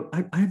 So,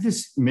 I have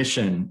this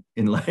mission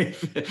in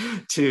life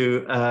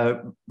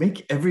to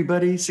make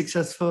everybody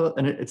successful.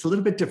 And it's a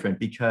little bit different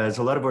because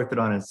a lot of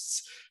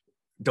orthodontists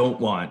don't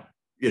want,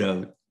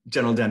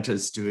 general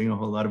dentists doing a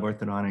whole lot of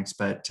orthodontics.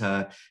 But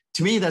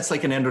to me, that's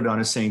like an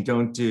endodontist saying,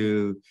 don't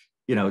do,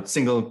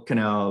 single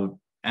canal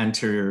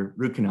anterior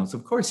root canals.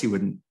 Of course, he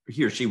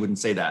or she wouldn't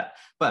say that.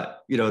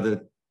 But,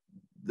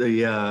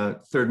 the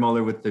third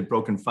molar with the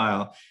broken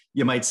file,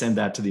 you might send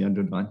that to the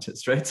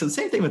endodontist, right? So the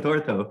same thing with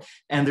ortho.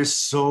 And there's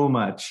so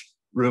much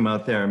room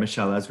out there,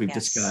 Michelle, as we've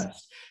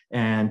discussed.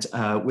 And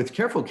with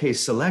careful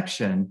case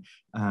selection,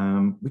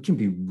 we can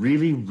be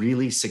really,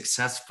 really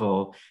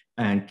successful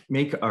and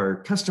make our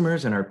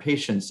customers and our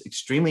patients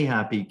extremely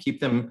happy, keep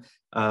them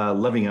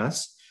loving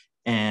us,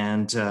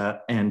 and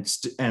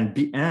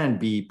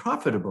be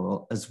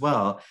profitable as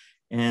well.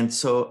 And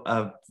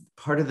so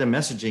part of the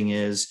messaging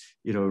is,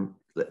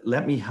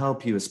 let me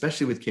help you,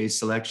 especially with case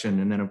selection,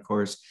 and then of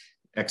course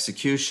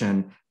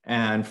execution,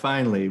 and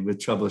finally with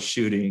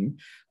troubleshooting,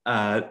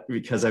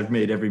 because I've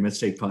made every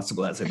mistake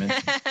possible, as I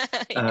mentioned.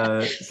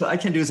 So I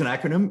Can Do is an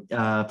acronym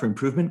for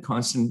improvement,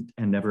 constant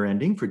and never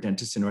ending for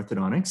dentists and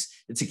orthodontics.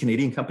 It's a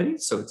Canadian company,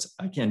 so it's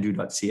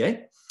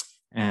iCanDo.ca.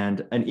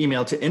 And an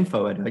email to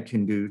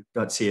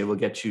info@iCanDo.ca will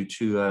get you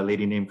to a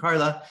lady named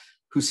Carla,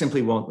 who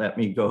simply won't let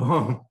me go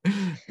home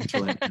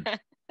until I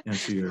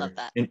answer your Love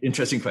that.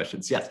 interesting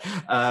questions. Yes.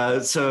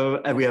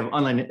 So we have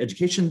online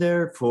education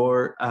there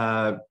for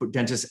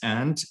dentists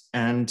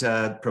and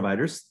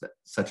providers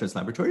such as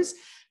laboratories.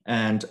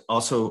 And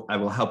also I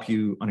will help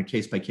you on a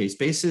case-by-case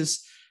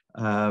basis,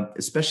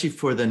 especially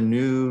for the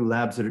new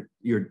labs that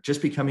you're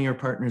just becoming your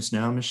partners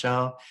now,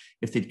 Michelle.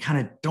 If they kind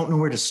of don't know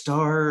where to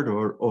start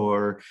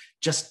or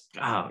just,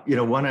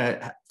 want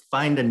to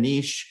find a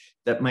niche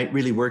that might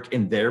really work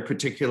in their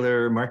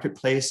particular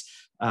marketplace,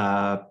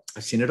 I've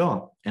seen it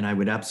all, and I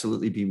would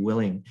absolutely be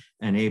willing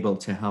and able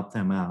to help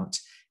them out.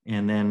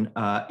 And then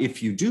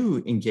if you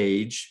do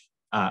engage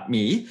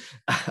me,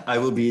 I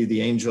will be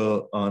the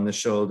angel on the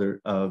shoulder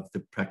of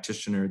the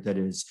practitioner that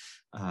is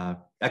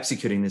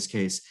executing this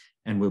case,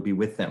 and we'll be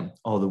with them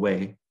all the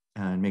way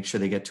and make sure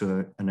they get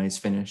to a nice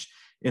finish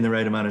in the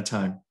right amount of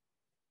time.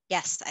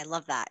 Yes, I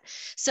love that.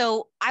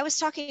 So I was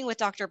talking with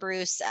Dr.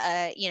 Bruce,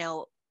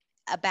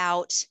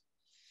 about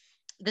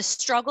the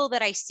struggle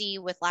that I see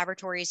with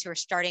laboratories who are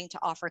starting to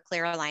offer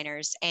clear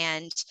aligners,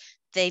 and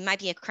they might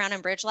be a crown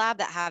and bridge lab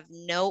that have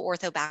no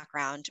ortho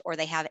background, or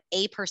they have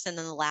a person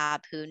in the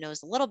lab who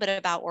knows a little bit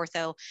about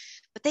ortho,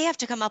 but they have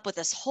to come up with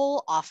this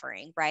whole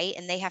offering, right?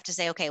 And they have to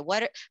say, okay,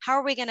 how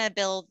are we going to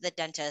build the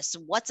dentist?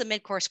 What's a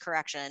mid-course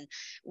correction?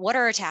 What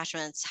are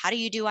attachments? How do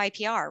you do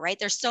IPR, right?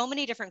 There's so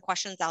many different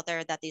questions out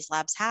there that these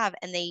labs have,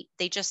 and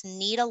they just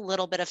need a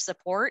little bit of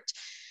support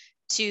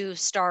to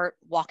start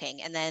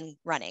walking and then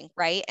running,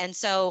 right? And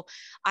so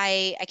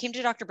I came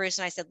to Dr. Bruce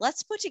and I said,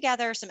 let's put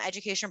together some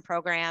education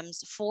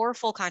programs for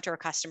FullContour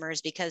customers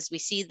because we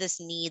see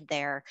this need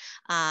there.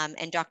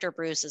 And Dr.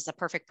 Bruce is the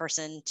perfect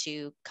person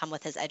to come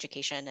with his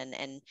education,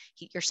 and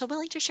you're so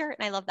willing to share it,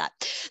 and I love that.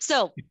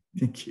 So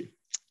thank you.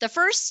 The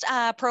first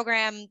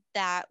program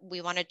that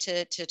we wanted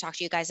to talk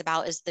to you guys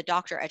about is the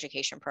doctor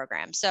education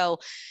program. So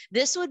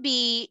this would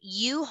be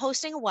you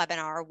hosting a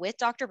webinar with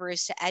Dr.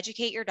 Bruce to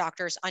educate your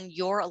doctors on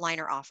your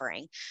aligner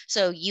offering.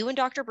 So you and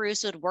Dr.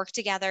 Bruce would work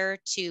together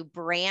to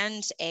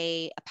brand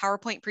a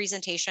PowerPoint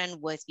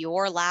presentation with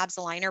your lab's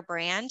aligner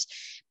brand,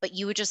 but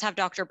you would just have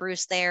Dr.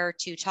 Bruce there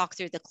to talk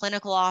through the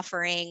clinical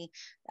offering,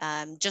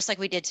 just like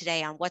we did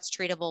today on what's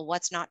treatable,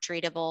 what's not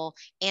treatable,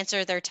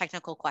 answer their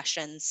technical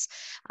questions.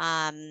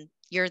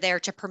 You're there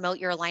to promote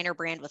your aligner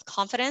brand with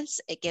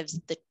confidence. It gives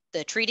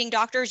the treating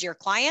doctors, your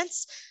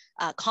clients,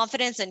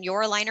 confidence in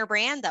your aligner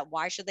brand, that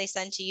why should they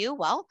send to you?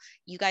 Well,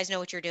 you guys know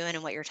what you're doing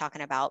and what you're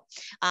talking about.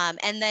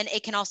 And then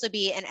it can also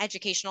be an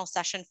educational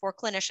session for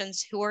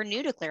clinicians who are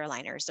new to clear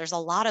aligners. There's a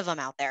lot of them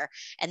out there,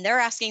 and they're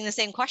asking the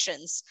same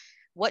questions.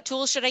 What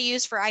tools should I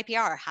use for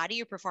IPR? How do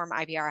you perform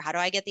IPR? How do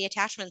I get the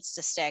attachments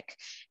to stick?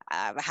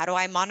 How do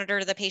I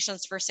monitor the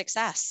patients for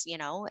success?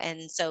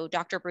 And so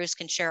Dr. Bruce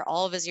can share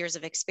all of his years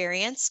of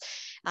experience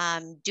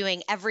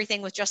doing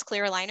everything with just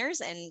clear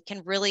aligners, and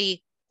can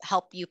really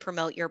help you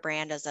promote your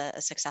brand as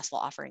a successful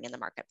offering in the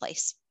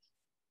marketplace.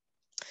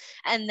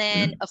 And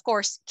then, of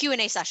course,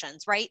 Q&A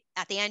sessions, right?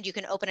 At the end, you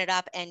can open it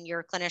up and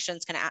your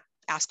clinicians can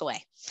ask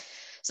away.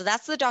 So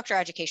that's the doctor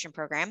education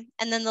program.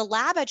 And then the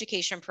lab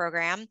education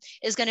program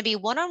is going to be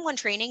one-on-one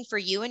training for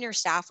you and your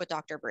staff with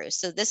Dr. Bruce.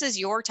 So this is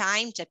your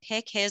time to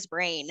pick his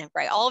brain,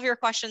 write all of your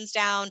questions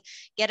down,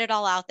 get it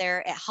all out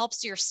there. It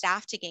helps your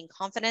staff to gain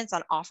confidence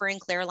on offering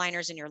clear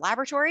aligners in your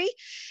laboratory.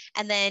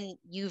 And then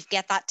you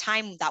get that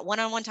time, that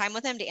one-on-one time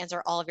with him to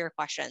answer all of your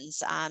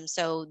questions.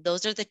 So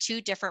those are the two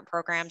different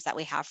programs that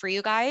we have for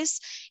you guys.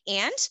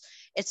 And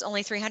it's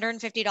only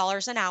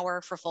 $350 an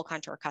hour for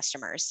FullContour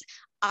customers.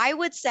 I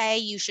would say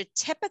you should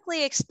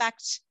typically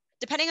expect,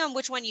 depending on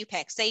which one you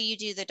pick, say you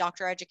do the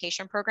doctor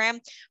education program,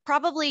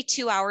 probably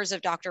 2 hours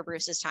of Dr.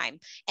 Bruce's time,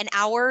 an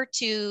hour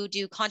to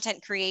do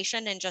content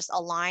creation and just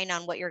align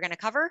on what you're going to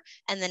cover,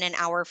 and then an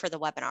hour for the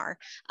webinar.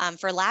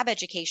 For lab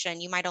education,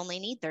 you might only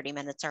need 30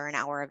 minutes or an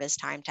hour of his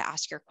time to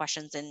ask your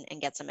questions and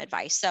get some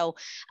advice. So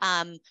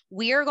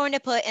we are going to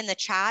put in the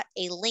chat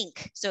a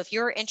link. So if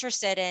you're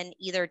interested in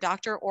either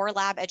doctor or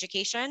lab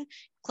education,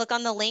 click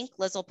on the link.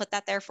 Liz will put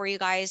that there for you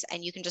guys,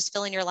 and you can just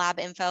fill in your lab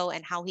info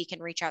and how he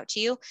can reach out to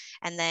you.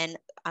 And then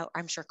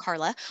I'm sure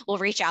Carla will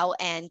reach out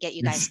and get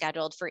you guys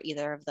scheduled for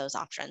either of those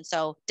options.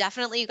 So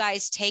definitely, you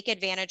guys take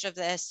advantage of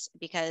this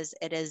because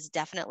it is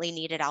definitely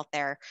needed out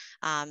there.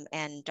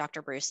 And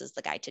Dr. Bruce is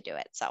the guy to do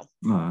it. So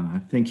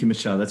thank you,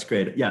 Michelle. That's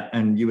great. Yeah.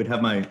 And you would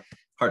have my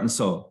heart and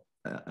soul.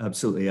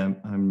 Absolutely.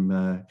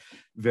 I'm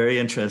very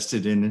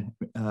interested in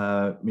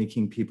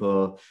making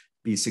people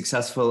be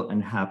successful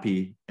and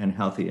happy and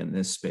healthy in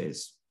this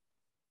space.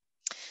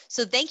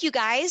 So thank you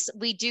guys.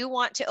 We do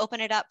want to open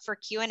it up for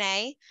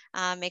Q&A,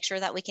 make sure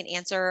that we can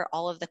answer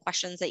all of the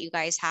questions that you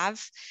guys have.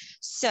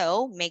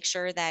 So make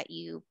sure that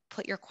you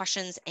put your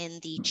questions in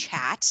the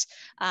chat,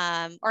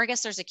 or I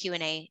guess there's a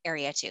Q&A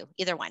area too,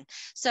 either one.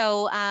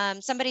 So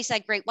somebody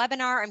said, great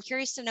webinar. I'm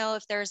curious to know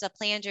if there's a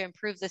plan to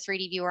improve the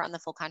 3D viewer on the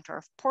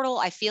FullContour portal.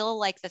 I feel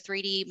like the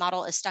 3D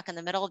model is stuck in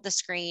the middle of the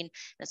screen. And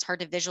it's hard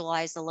to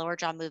visualize the lower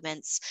jaw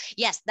movements.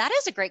 Yes, that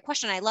is a great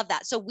question. I love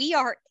that. So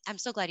I'm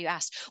so glad you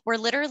asked. We're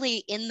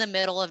literally in the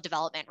middle of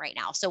development right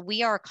now. So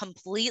we are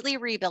completely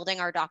rebuilding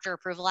our doctor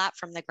approval app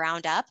from the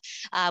ground up.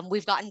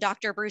 We've gotten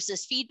Dr.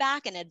 Bruce's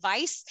feedback and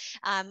advice.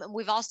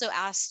 We've also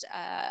asked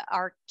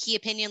our key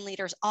opinion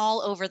leaders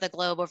all over the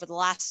globe over the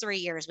last 3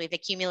 years. We've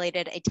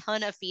accumulated a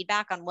ton of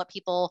feedback on what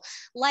people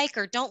like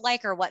or don't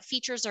like, or what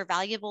features are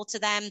valuable to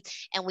them.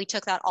 And we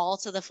took that all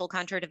to the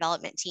FullContour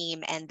development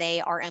team, and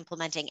they are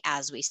implementing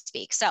as we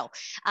speak. So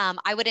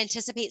I would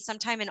anticipate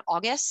sometime in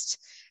August.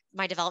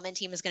 My development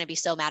team is going to be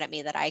so mad at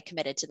me that I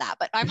committed to that,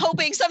 but I'm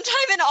hoping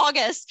sometime in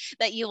August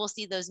that you will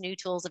see those new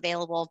tools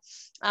available.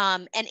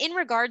 And in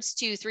regards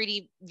to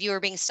 3D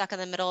viewer being stuck in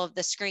the middle of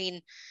the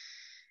screen,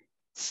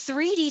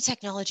 3D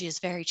technology is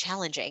very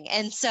challenging.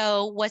 And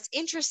so what's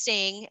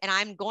interesting, and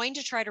I'm going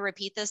to try to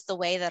repeat this the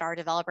way that our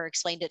developer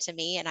explained it to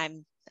me, and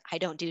I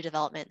don't do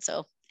development,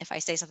 so if I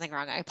say something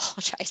wrong, I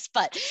apologize.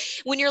 But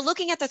when you're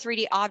looking at the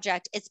 3D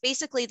object, it's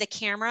basically the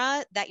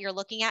camera that you're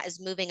looking at is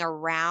moving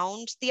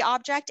around the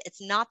object. It's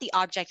not the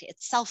object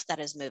itself that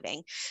is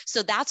moving.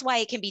 So that's why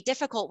it can be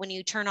difficult when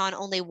you turn on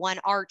only one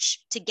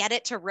arch to get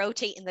it to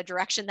rotate in the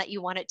direction that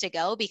you want it to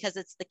go, because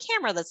it's the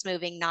camera that's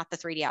moving, not the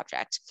 3D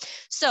object.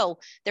 So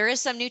there is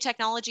some new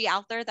technology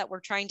out there that we're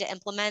trying to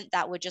implement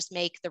that would just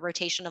make the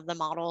rotation of the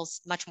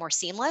models much more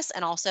seamless,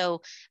 and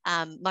also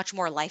much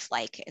more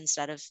lifelike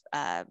instead of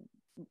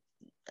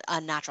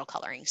unnatural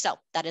coloring. So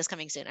that is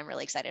coming soon. I'm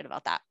really excited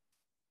about that.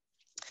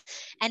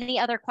 Any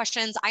other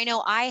questions? I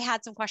know I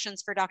had some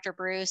questions for Dr.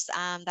 Bruce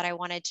that I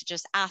wanted to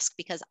just ask,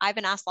 because I've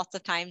been asked lots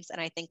of times,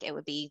 and I think it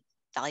would be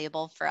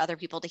valuable for other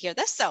people to hear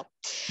this. So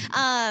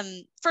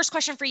first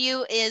question for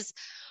you is,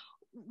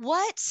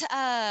 what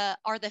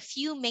are the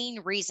few main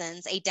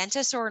reasons a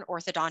dentist or an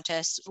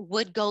orthodontist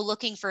would go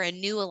looking for a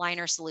new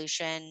aligner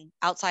solution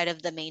outside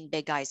of the main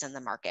big guys in the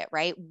market,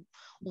 right?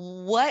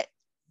 What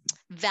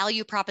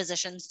value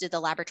propositions do the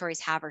laboratories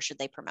have, or should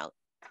they promote?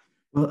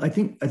 Well, I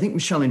think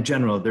Michelle, in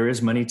general, there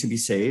is money to be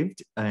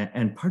saved,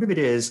 and part of it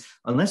is,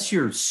 unless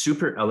you're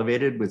super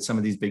elevated with some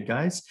of these big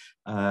guys,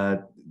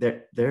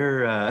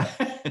 they're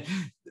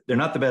they're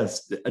not the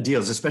best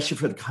deals, especially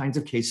for the kinds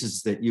of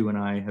cases that you and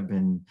I have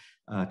been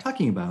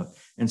talking about.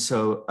 And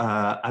so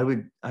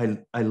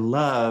I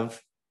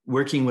love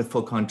working with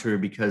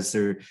FullContour, because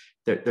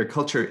their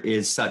culture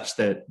is such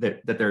that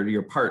they're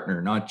your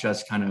partner, not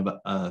just kind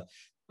of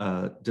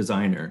a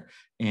designer.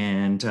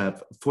 And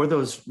for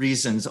those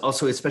reasons,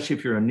 also, especially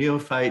if you're a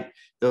neophyte,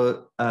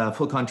 the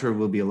FullContour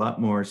will be a lot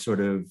more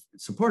sort of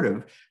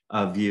supportive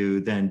of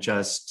you than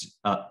just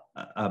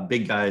a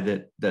big guy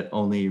that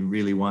only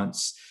really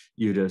wants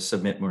you to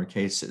submit more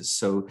cases.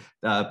 So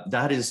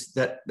that's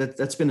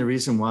been the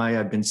reason why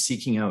I've been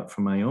seeking out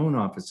from my own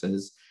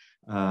offices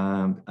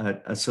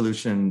a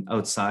solution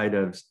outside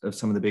of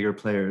some of the bigger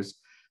players.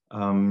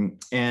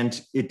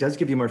 And it does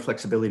give you more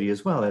flexibility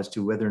as well as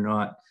to whether or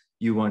not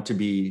you want to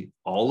be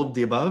all of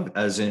the above,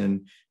 as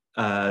in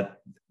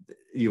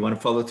you want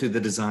to follow through the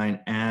design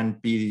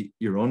and be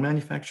your own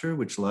manufacturer,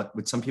 which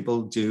some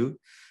people do,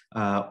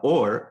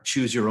 or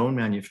choose your own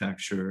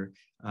manufacturer.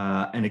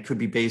 And it could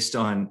be based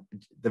on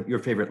your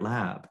favorite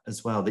lab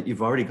as well, that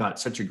you've already got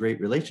such a great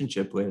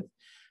relationship with.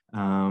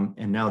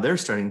 And now they're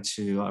starting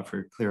to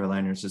offer clear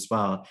aligners as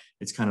well.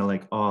 It's kind of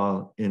like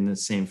all in the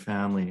same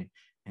family.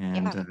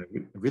 And I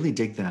really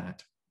dig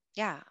that.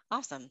 Yeah,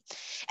 awesome.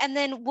 And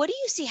then what do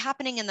you see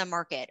happening in the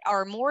market?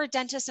 Are more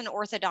dentists and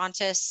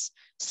orthodontists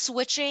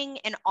switching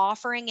and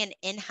offering an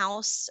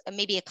in-house,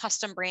 maybe a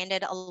custom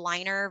branded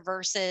aligner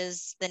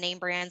versus the name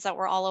brands that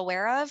we're all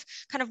aware of?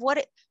 Kind of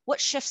what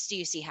shifts do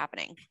you see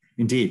happening?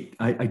 Indeed,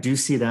 I do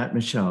see that,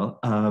 Michelle.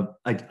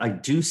 I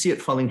do see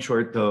it falling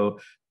short, though,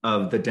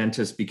 of the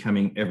dentist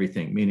becoming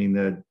everything, meaning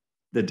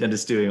the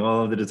dentist doing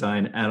all of the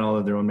design and all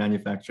of their own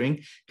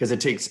manufacturing, because it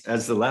takes,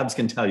 as the labs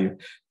can tell you,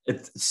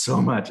 it's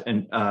so much,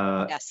 and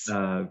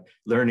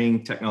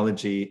learning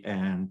technology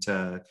and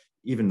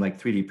even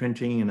like 3D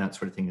printing and that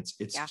sort of thing.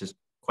 It's just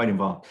quite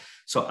involved.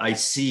 So I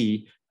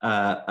see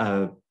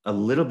a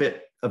little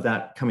bit of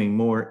that coming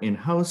more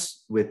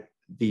in-house with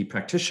the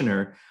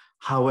practitioner,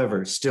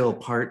 however, still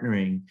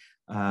partnering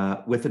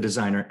with the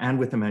designer and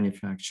with the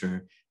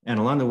manufacturer. And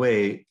along the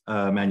way,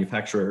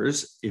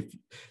 manufacturers, if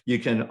you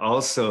can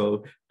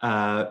also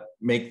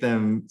make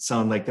them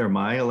sound like they're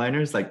my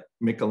aligners, like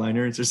Mick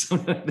aligners or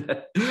something like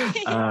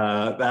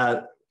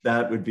that,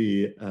 that would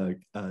be a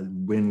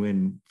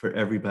win-win for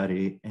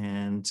everybody.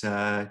 And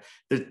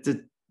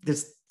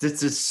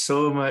there's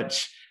so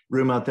much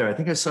room out there. I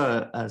think I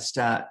saw a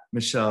stat,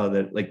 Michelle,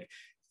 that like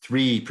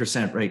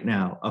 3% right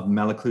now of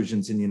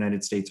malocclusions in the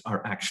United States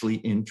are actually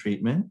in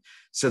treatment.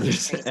 So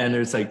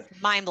there's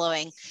like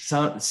mind-blowing.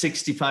 So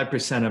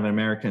 65% of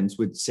Americans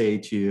would say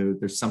to you,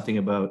 there's something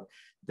about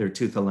their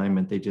tooth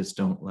alignment they just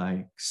don't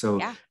like.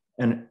 So,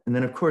 And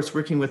then, of course,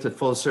 working with a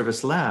full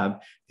service lab,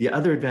 the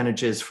other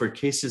advantage is for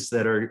cases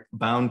that are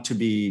bound to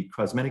be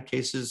cosmetic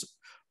cases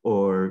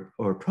or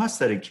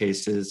prosthetic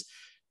cases,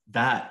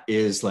 that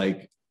is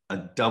like a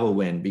double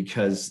win,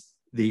 because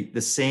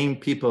the same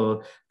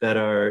people that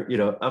are, you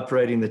know,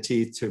 uprighting the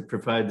teeth to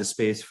provide the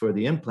space for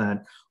the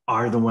implant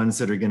are the ones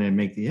that are going to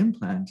make the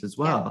implant as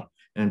well.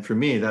 Yeah. And for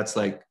me, that's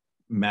like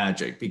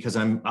magic, because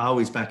I'm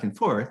always back and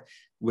forth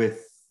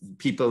with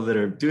people that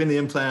are doing the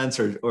implants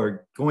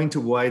or going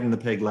to widen the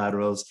peg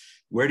laterals.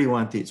 Where do you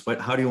want these?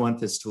 How do you want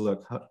this to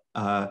look?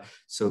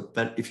 So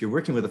that if you're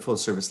working with a full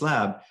service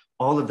lab,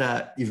 all of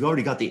that, you've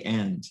already got the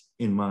end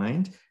in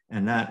mind,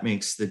 and that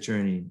makes the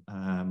journey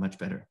much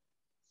better.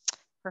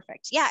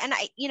 Perfect. Yeah. And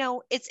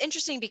it's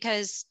interesting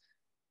because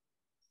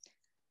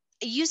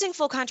using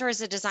FullContour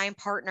as a design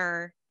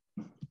partner,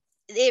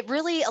 it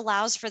really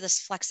allows for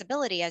this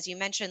flexibility. As you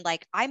mentioned,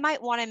 like I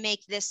might want to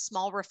make this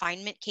small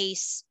refinement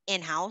case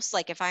in-house.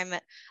 Like if I'm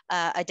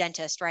a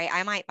dentist, right,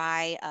 I might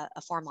buy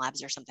a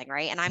Formlabs or something,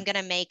 right? And I'm going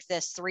to make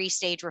this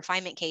 3-stage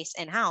refinement case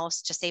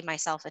in-house to save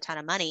myself a ton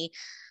of money,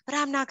 but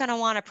I'm not going to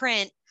want to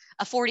print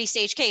a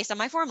 40-stage case on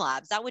my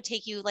Formlabs. That would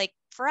take you like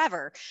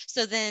forever.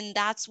 So then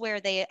that's where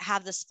they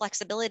have this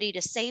flexibility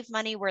to save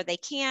money where they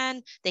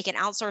can. They can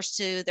outsource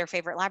to their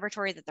favorite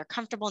laboratory that they're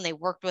comfortable and they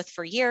worked with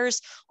for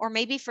years, or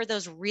maybe for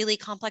those really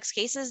complex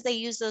cases, they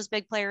use those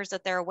big players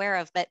that they're aware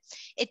of. But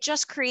it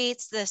just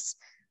creates this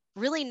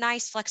really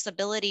nice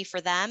flexibility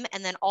for them.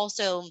 And then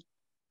also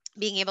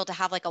being able to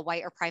have like a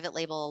white or private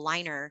label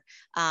aligner,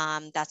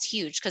 that's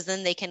huge, because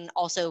then they can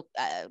also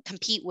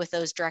compete with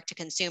those direct to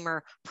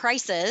consumer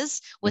prices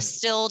with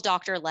still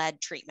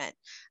doctor-led treatment.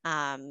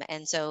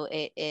 And so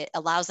it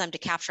allows them to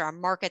capture a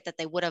market that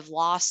they would have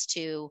lost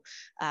to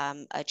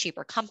a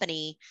cheaper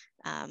company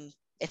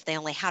if they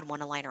only had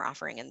one aligner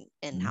offering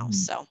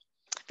in-house. So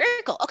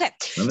very cool. Okay.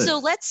 So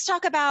let's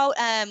talk about,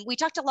 we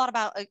talked a lot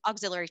about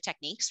auxiliary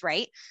techniques,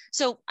 right?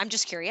 So I'm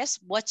just curious,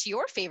 what's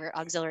your favorite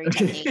auxiliary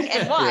technique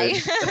and why?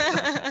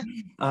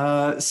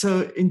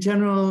 So in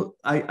general,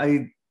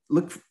 I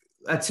look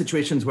at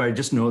situations where I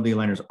just know the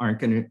aligners aren't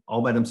going to,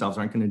 all by themselves,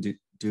 aren't going to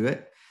do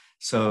it.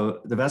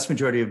 So the vast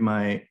majority of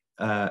my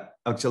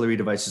auxiliary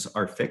devices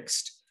are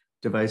fixed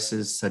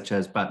devices, such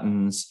as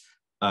buttons,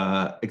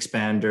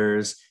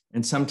 expanders,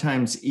 and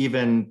sometimes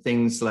even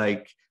things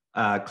like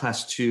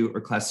class 2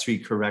 or class 3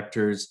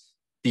 correctors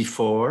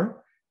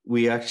before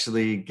we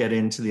actually get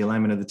into the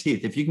alignment of the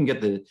teeth. If you can get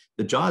the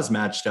jaws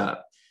matched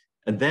up,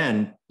 and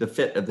then the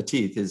fit of the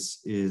teeth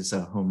is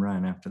a home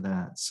run after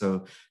that.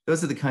 So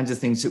those are the kinds of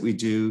things that we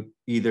do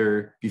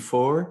either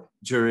before,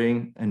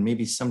 during, and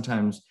maybe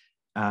sometimes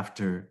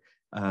after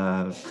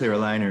clear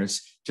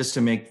aligners, just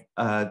to make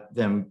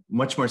them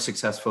much more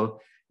successful.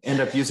 End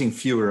up using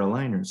fewer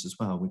aligners as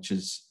well, which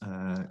is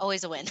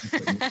always a win.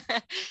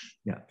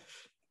 Yeah.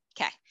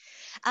 Okay.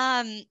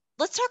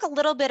 Let's talk a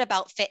little bit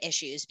about fit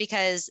issues,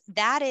 because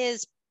that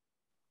is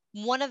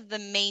one of the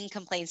main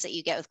complaints that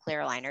you get with clear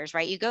aligners,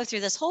 right? You go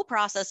through this whole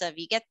process of,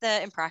 you get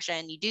the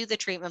impression, you do the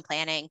treatment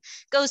planning,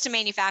 goes to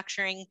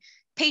manufacturing,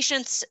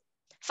 patients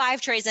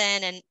 5 trays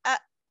in, and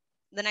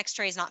the next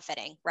tray is not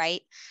fitting,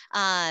 right?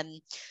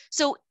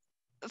 So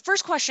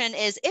first question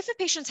is, if a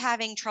patient's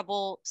having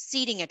trouble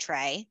seating a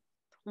tray,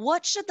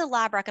 what should the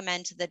lab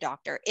recommend to the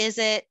doctor? Is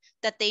it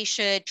that they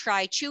should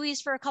try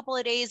Chewies for a couple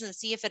of days and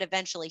see if it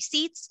eventually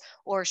seats,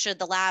 or should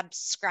the lab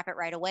scrap it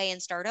right away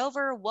and start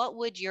over? What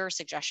would your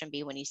suggestion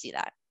be when you see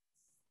that?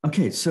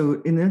 Okay,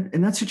 so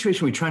in that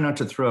situation, we try not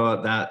to throw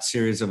out that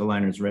series of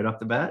aligners right off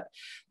the bat.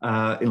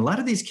 In a lot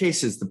of these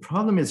cases, the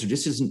problem is there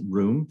just isn't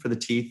room for the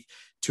teeth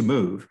to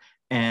move.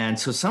 And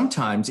so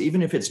sometimes,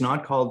 even if it's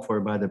not called for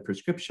by the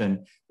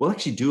prescription, we'll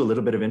actually do a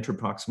little bit of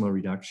interproximal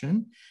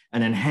reduction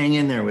and then hang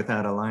in there with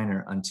that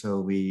aligner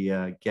until we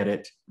get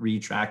it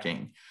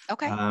retracking.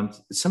 Okay.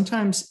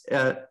 Sometimes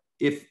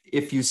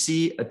if you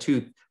see a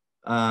tooth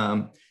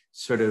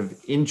sort of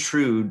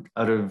intrude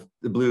out of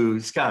the blue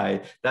sky,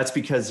 that's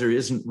because there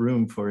isn't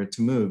room for it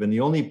to move. And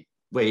the only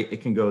way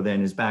it can go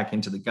then is back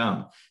into the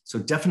gum. So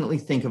definitely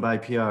think of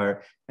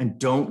IPR and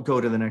don't go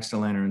to the next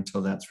aligner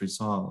until that's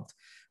resolved.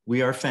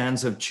 We are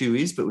fans of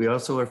Chewies, but we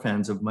also are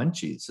fans of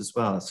Munchies as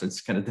well. So it's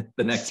kind of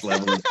the next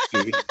level of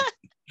Chewies.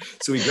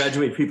 So we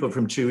graduate people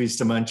from Chewies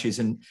to Munchies,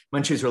 and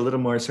Munchies are a little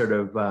more sort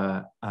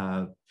of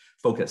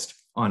focused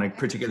on a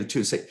particular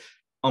tooth. So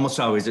almost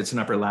always it's an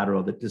upper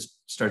lateral that just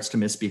starts to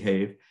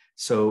misbehave.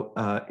 So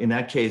in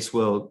that case,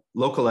 we'll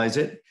localize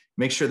it,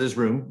 make sure there's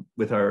room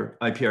with our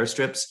IPR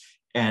strips,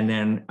 and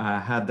then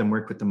have them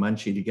work with the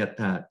Munchie to get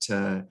that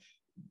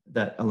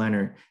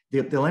aligner.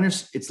 The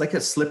aligner, it's like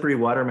a slippery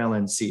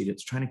watermelon seed.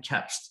 It's trying to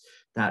catch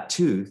that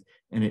tooth,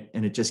 and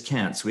it just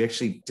can't. So we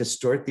actually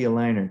distort the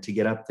aligner to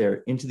get up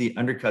there into the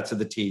undercuts of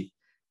the teeth,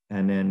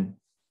 and then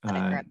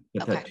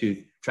get that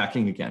tooth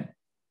tracking again.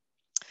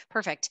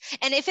 Perfect.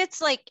 And if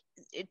it's like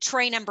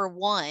tray number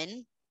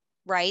 1,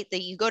 right,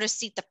 that you go to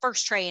seat the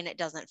first tray and it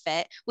doesn't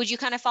fit, would you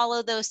kind of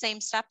follow those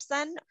same steps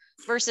then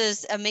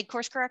versus a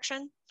mid-course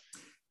correction?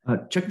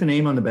 Check the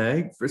name on the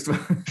bag, first of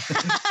all.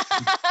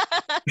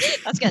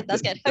 That's good.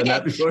 That's good. Done Okay.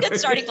 that before. Good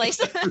starting place.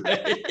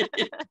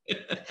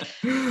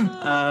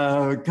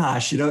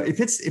 Gosh,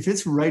 if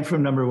it's right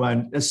from number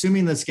one,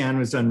 assuming the scan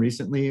was done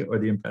recently or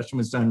the impression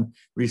was done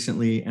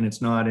recently, and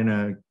it's not in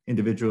a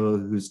individual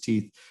whose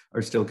teeth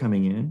are still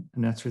coming in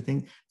and that sort of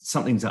thing,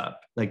 something's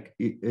up. Like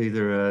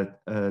either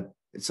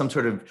some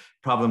sort of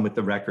problem with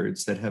the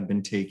records that have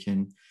been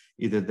taken.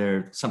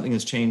 Either something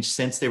has changed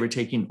since they were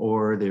taken,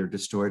 or they're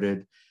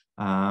distorted.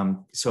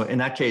 So in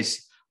that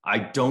case, I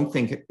don't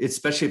think,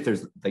 especially if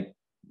there's like,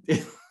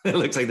 it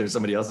looks like there's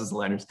somebody else's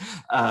aligners,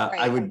 Right.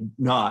 I would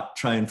not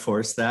try and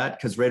force that,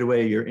 because right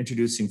away you're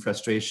introducing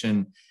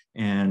frustration,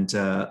 and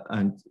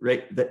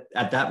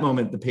at that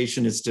moment, the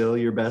patient is still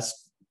your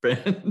best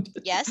friend.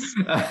 Yes.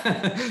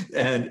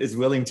 And is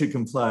willing to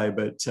comply.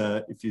 But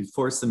if you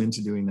force them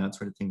into doing that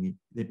sort of thing,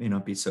 it may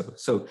not be so.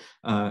 So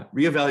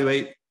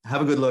reevaluate,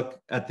 have a good look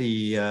at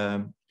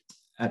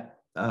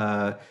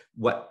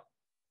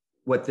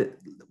what the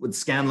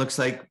scan looks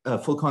like.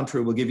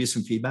 FullContour will give you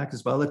some feedback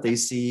as well if they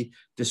see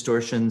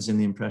distortions in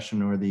the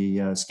impression or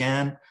the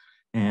scan,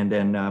 and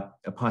then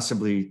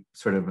possibly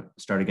sort of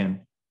start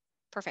again.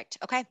 Perfect.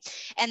 Okay.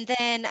 And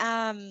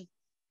then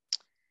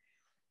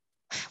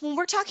when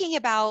we're talking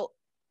about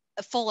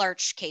full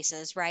arch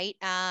cases, right?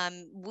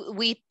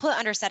 We put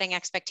under setting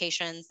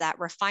expectations that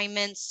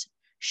refinements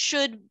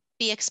should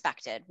be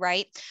expected,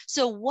 right?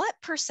 So what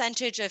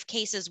percentage of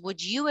cases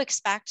would you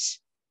expect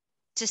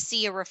to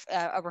see a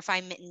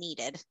refinement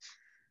needed?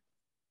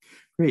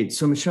 Great.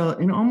 So Michelle,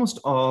 in almost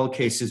all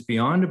cases,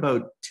 beyond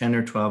about 10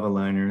 or 12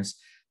 aligners,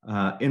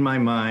 in my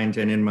mind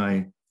and in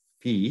my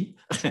fee,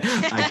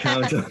 I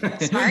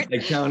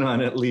count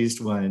on at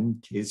least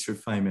one case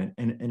refinement.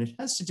 And it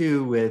has to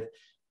do with,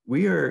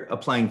 we are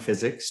applying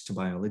physics to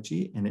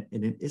biology, and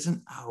it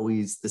isn't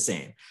always the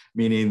same,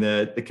 meaning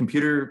that the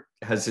computer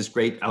has this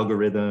great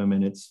algorithm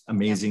and it's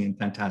amazing and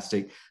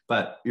fantastic,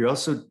 but you're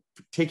also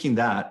taking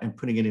that and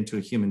putting it into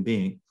a human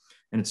being,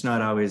 and it's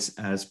not always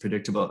as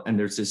predictable. And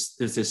there's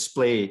this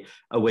splay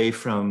away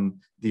from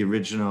the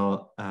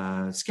original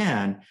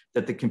scan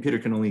that the computer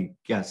can only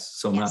guess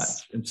so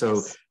much. And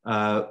so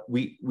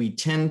we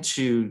tend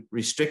to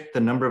restrict the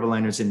number of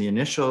aligners in the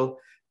initial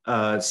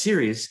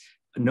series,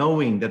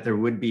 knowing that there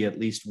would be at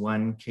least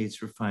one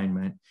case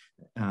refinement,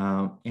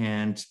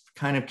 and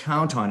kind of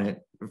count on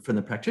it from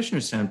the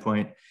practitioner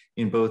standpoint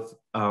in both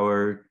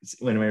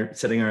when we're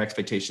setting our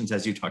expectations,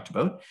 as you talked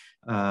about,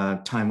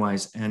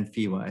 time-wise and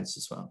fee-wise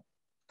as well.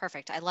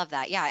 Perfect. I love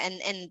that. Yeah.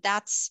 And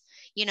that's,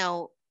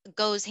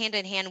 goes hand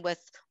in hand with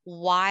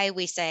why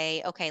we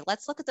say, okay,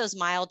 let's look at those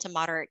mild to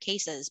moderate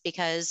cases,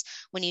 because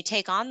when you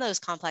take on those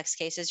complex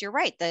cases, you're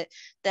right, the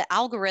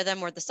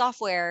algorithm or the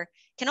software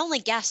can only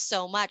guess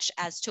so much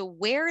as to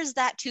where is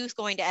that tooth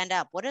going to end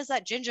up? What is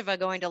that gingiva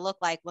going to look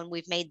like when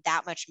we've made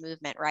that much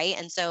movement, right?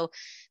 And so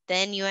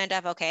then you end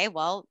up, okay,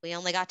 well, we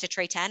only got to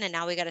tray 10 and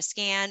now we got to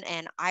scan,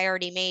 and I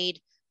already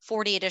made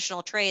 40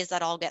 additional trays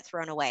that all get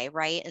thrown away,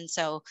 right? And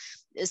so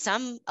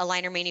some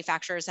aligner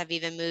manufacturers have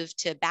even moved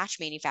to batch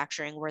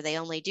manufacturing, where they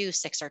only do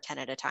 6 or 10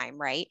 at a time,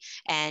 right?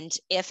 And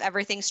if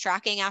everything's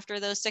tracking after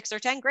those 6 or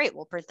 10, great,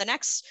 we'll print the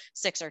next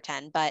 6 or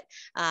 10. But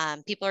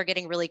people are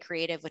getting really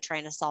creative with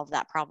trying to solve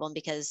that problem,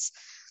 because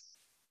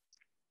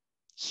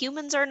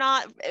humans we're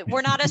not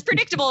as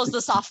predictable as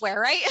the software,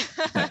 right?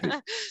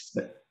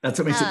 That's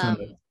what makes it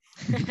fun.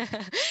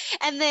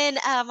 And then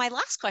my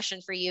last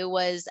question for you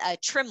was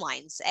trim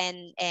lines.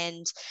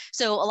 And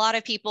so a lot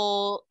of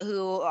people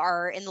who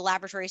are in the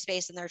laboratory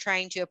space and they're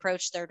trying to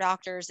approach their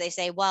doctors, they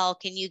say, well,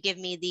 can you give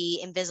me the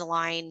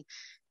Invisalign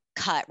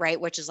cut, right?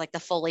 Which is like the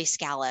fully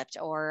scalloped,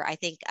 or I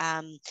think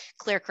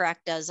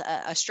ClearCorrect does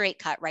a straight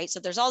cut, right? So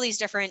there's all these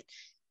different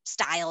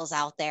styles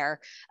out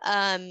there.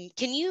 Can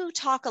you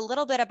talk a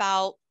little bit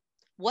about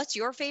what's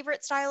your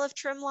favorite style of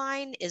trim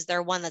line? Is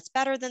there one that's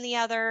better than the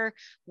other?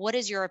 What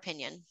is your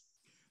opinion?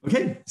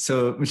 Okay,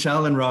 so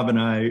Michelle and Rob and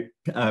I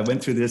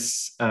went through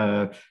this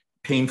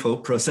painful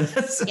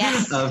process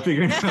of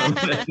figuring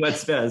out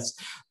what's best.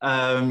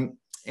 And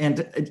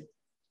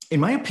in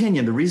my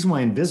opinion, the reason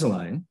why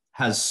Invisalign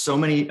has so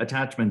many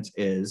attachments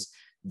is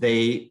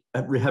they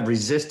have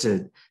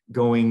resisted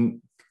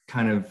going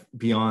kind of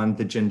beyond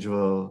the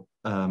gingival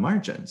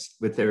margins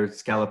with their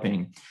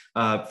scalloping.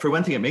 For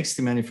one thing, it makes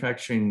the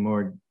manufacturing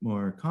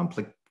more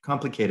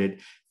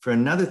complicated. For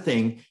another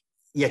thing,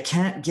 you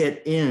can't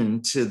get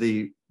into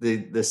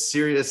the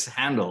serious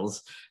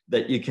handles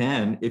that you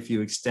can if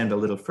you extend a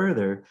little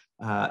further,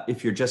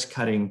 if you're just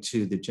cutting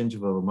to the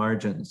gingival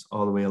margins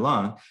all the way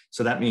along.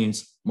 So that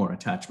means more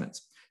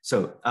attachments.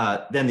 So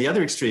then the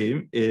other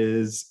extreme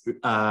is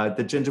the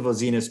gingival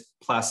zenus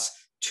plus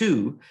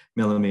 2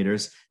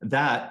 millimeters.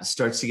 That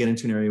starts to get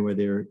into an area where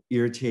they're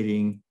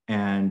irritating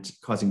and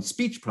causing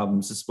speech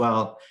problems as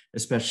well,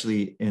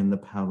 especially in the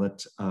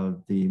palate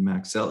of the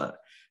maxilla.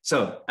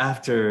 So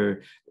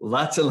after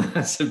lots and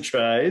lots of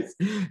tries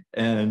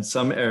and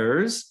some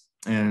errors,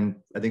 and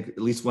I think at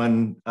least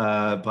one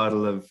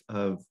bottle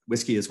of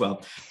whiskey as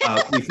well,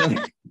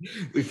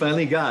 we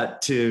finally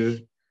got to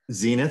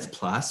Zenith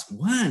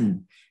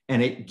 +1.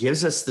 And it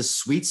gives us the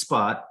sweet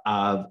spot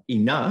of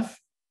enough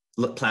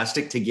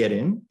plastic to get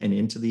in and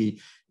into the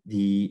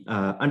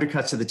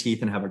undercuts of the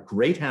teeth and have a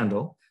great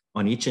handle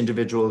on each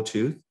individual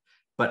tooth,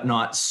 but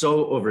not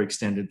so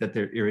overextended that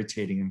they're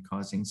irritating and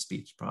causing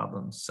speech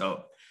problems.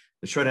 So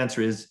the short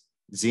answer is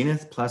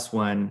Zenith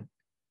 +1.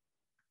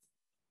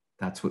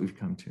 That's what we've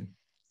come to.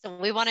 So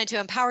we wanted to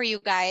empower you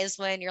guys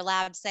when your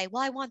labs say,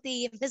 well, I want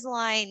the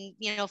Invisalign,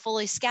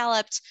 fully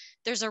scalloped.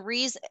 There's a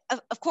reason.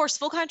 Of course,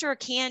 FullContour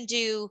can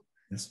do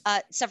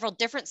several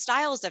different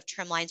styles of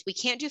trim lines. We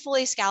can't do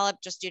fully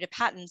scalloped just due to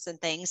patents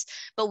and things,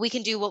 but we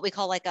can do what we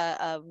call like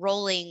a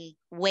rolling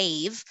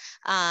wave,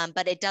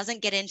 but it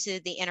doesn't get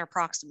into the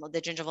interproximal, the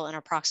gingival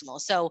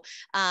interproximal. So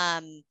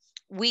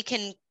we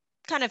can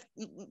kind of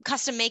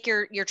custom make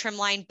your trim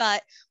line,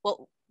 but what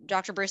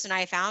Dr. Bruce and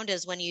I found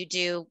is when you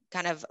do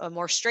kind of a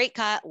more straight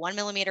cut, 1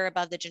 millimeter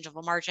above the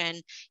gingival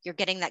margin, you're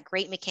getting that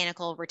great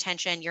mechanical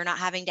retention. You're not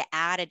having to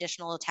add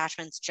additional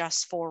attachments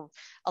just for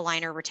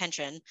aligner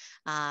retention.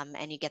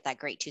 And you get that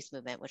great tooth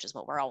movement, which is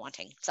what we're all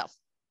wanting. So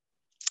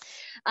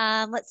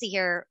let's see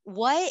here.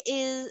 What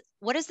is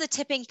the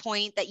tipping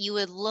point that you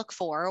would look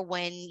for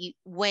when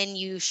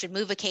you should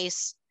move a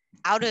case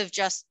out of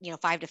just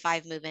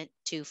 5-to-5 movement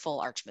to full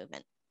arch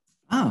movement?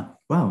 Ah,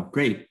 wow,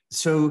 great.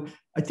 So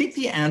I think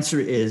the answer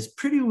is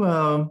pretty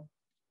well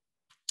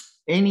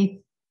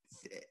anything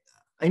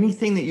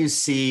that you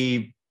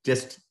see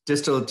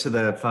distal to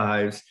the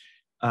fives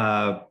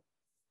in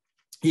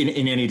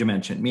any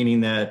dimension,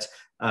 meaning that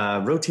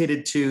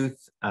rotated tooth,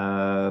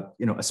 a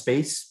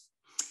space,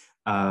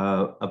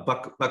 a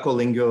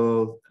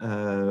buccolingual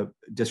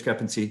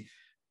discrepancy.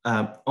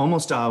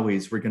 Almost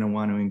always we're going to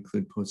want to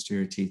include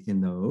posterior teeth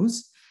in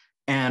those.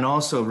 And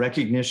also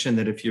recognition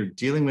that if you're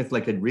dealing with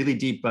like a really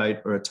deep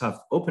bite or a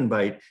tough open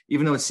bite,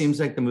 even though it seems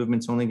like the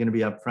movement's only going to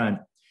be up front,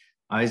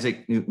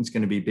 Isaac Newton's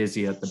going to be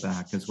busy at the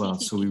back as well.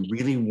 So we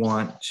really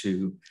want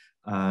to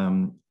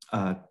have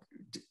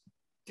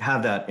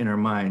that in our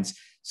minds.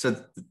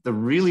 So the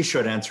really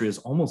short answer is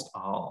almost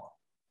all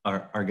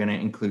are going to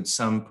include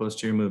some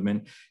posterior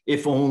movement,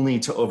 if only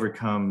to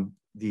overcome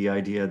the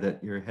idea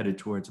that you're headed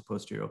towards a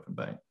posterior open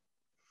bite.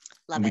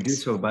 Love it. We do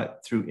so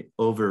through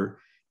over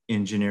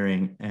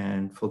engineering,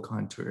 and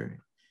FullContour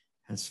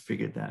has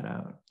figured that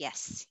out.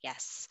 Yes.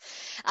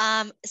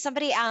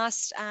 Somebody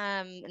asked,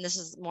 and this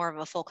is more of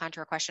a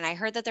FullContour question. I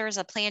heard that there was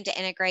a plan to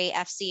integrate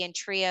FC and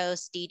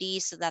Trios DD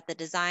so that the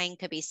design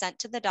could be sent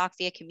to the doc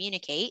via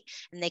Communicate,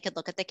 and they could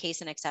look at the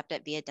case and accept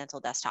it via Dental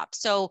Desktop.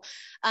 So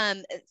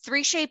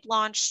 3Shape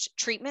launched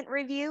Treatment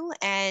Review,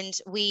 and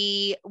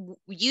we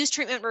use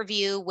Treatment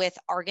Review with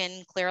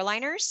Argon clear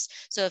aligners.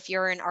 So if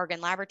you're in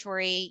Argon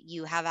Laboratory,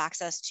 you have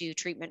access to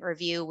Treatment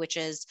Review, which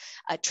is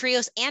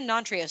Trios and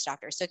non-Trios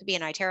doctors. So it could be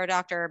an iTero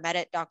doctor,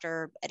 Medit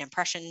doctor, an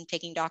impression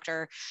taking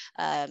doctor.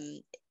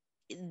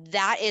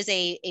 That is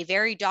a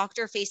very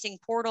doctor facing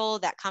portal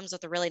that comes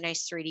with a really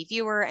nice 3D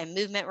viewer and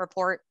movement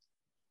report.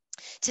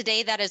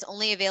 Today, that is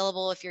only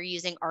available if you're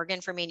using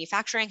Argon for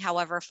manufacturing.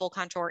 However,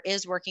 FullContour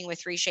is working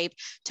with 3Shape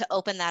to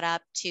open that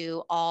up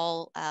to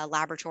all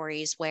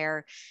laboratories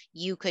where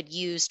you could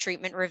use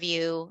Treatment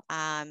Review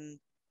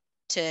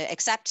to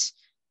accept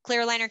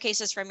clear aligner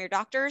cases from your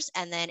doctors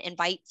and then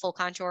invite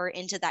FullContour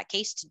into that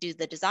case to do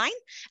the design.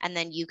 And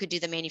then you could do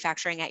the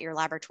manufacturing at your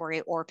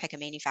laboratory or pick a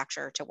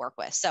manufacturer to work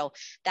with. So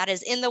that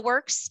is in the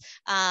works.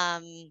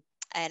 And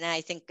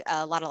I think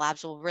a lot of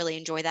labs will really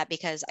enjoy that,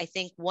 because I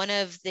think one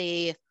of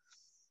the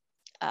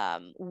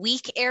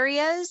weak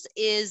areas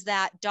is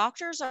that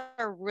doctors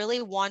are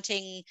really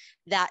wanting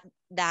that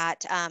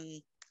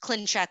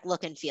ClinCheck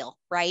look and feel,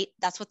 right?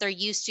 That's what they're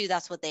used to.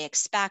 That's what they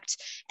expect.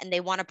 And they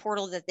want a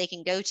portal that they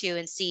can go to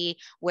and see,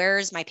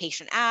 where's my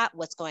patient at?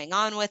 What's going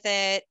on with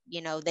it?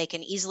 They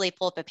can easily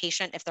pull up a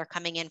patient if they're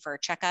coming in for a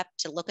checkup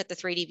to look at the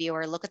 3D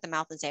viewer, look at the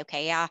mouth and say,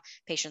 okay, yeah,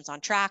 patient's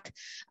on track.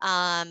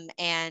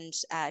 And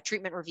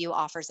Treatment Review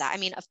offers that. I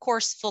mean, of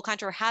course,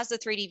 FullContour has the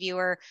 3D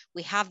viewer.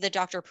 We have the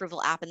doctor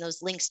approval app, and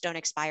those links don't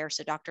expire.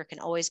 So doctor can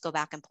always go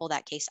back and pull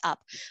that case up.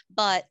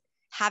 But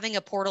having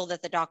a portal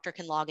that the doctor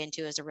can log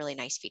into is a really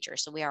nice feature.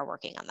 So we are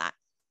working on that.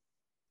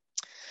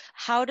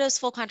 How does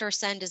FullContour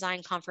send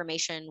design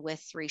confirmation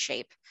with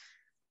 3Shape?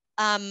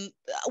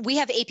 We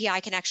have API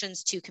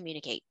connections to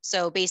Communicate.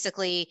 So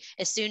basically,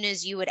 as soon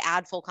as you would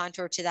add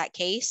FullContour to that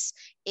case,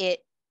 it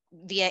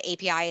via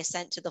API is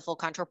sent to the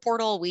FullContour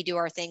portal. We do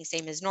our thing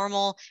same as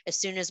normal. As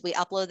soon as we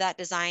upload that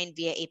design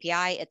via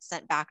API, it's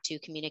sent back to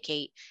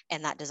Communicate,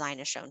 and that design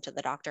is shown to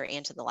the doctor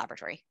and to the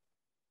laboratory.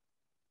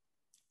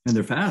 And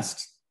they're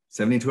fast.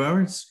 72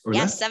 hours or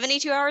less? Yes,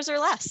 72 hours or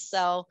less.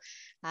 So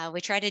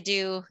we try to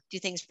do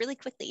things really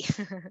quickly.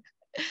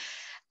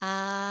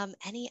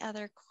 Any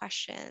other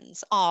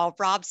questions? Oh,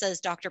 Rob says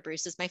Dr.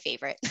 Bruce is my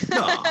favorite.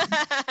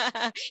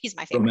 He's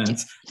my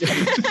favorite too.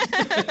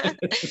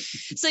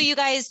 So you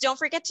guys don't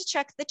forget to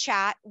check the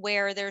chat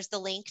where there's the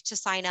link to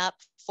sign up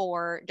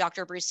for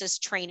Dr. Bruce's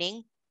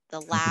training, the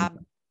lab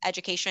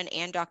education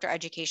and doctor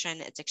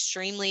education. It's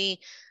extremely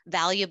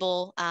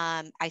valuable.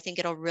 I think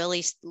it'll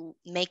really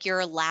make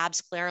your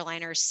lab's clear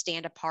aligners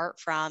stand apart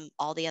from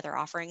all the other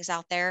offerings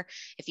out there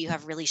if you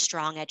have really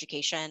strong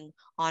education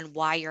on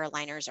why your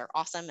aligners are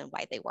awesome and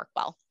why they work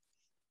well.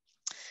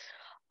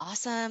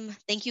 Awesome.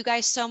 Thank you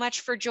guys so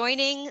much for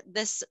joining.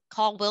 This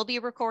call will be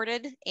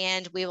recorded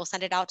and we will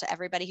send it out to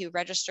everybody who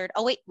registered.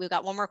 Oh, wait, we've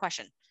got one more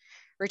question.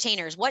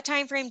 Retainers, what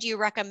time frame do you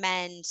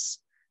recommend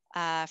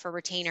for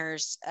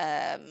retainers?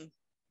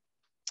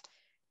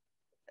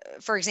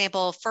 For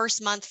example,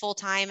 first month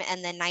full-time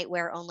and then night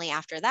wear only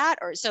after that?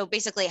 Or so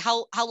basically,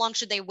 how long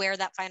should they wear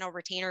that final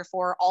retainer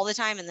for all the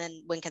time? And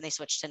then when can they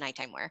switch to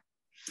nighttime wear?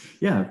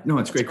 Yeah, no,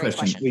 it's a great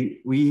question.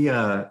 We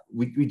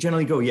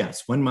generally go,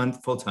 yes, 1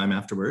 month full-time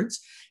afterwards,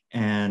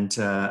 and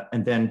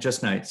then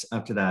just nights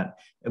after that.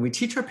 And we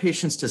teach our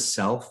patients to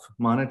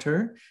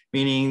self-monitor,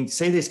 meaning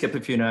say they skip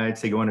a few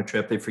nights, they go on a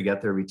trip, they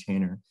forget their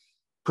retainer.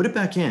 Put it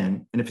back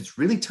in, and if it's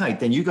really tight,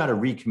 then you got to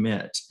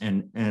recommit.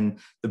 And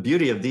the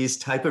beauty of these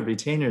type of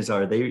retainers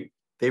are they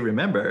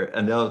remember,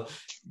 and they'll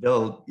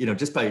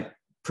just by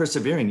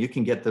persevering, you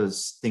can get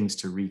those things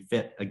to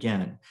refit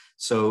again.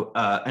 So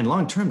and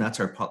long term,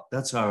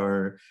 that's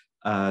our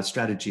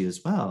strategy as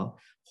well.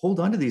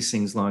 Hold on to these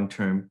things long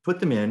term. Put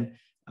them in.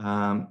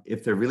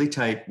 If they're really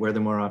tight, wear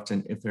them more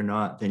often. If they're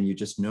not, then you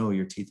just know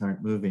your teeth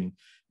aren't moving.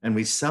 And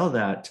we sell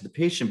that to the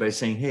patient by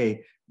saying,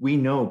 hey, we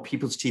know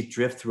people's teeth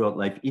drift throughout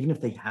life, even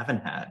if they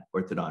haven't had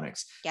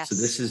orthodontics. Yes. So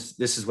this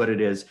is what it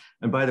is.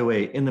 And by the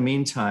way, in the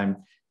meantime,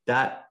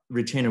 that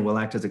retainer will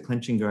act as a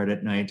clenching guard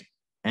at night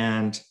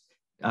and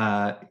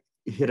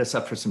hit us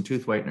up for some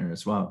tooth whitener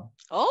as well.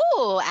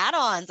 Oh,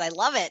 add-ons. I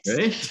love it.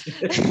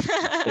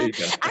 Right? There you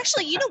go.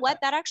 Actually, you know what?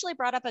 That actually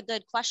brought up a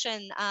good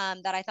question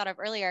that I thought of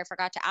earlier. I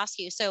forgot to ask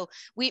you. So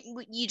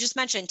you just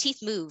mentioned teeth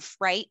move,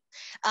 right?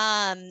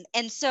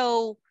 And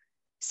so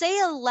say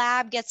a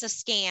lab gets a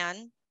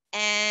scan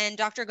and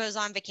doctor goes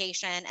on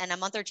vacation and a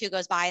month or two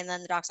goes by and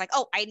then the doc's like,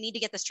 oh, I need to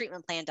get this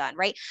treatment plan done,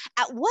 right?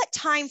 At what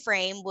time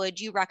frame would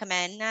you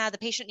recommend the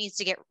patient needs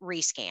to get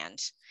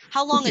rescanned?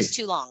 How long is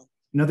too long?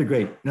 Another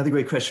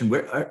great question.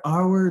 Where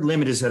our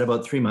limit is at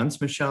about 3 months,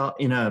 Michelle,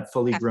 in a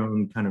fully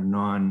grown kind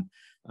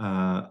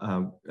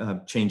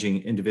of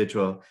changing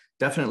individual.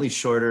 Definitely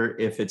shorter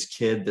if it's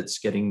kid that's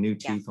getting new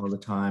teeth all the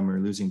time or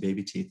losing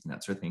baby teeth and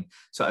that sort of thing.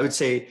 So I would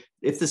say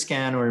if the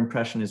scan or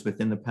impression is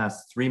within the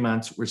past 3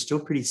 months, we're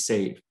still pretty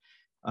safe.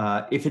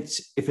 If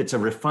it's a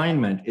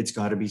refinement, it's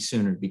got to be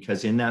sooner,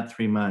 because in that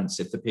 3 months,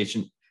 if the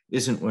patient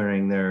isn't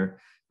wearing their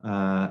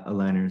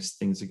aligners,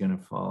 things are going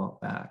to fall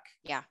back.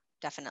 Yeah,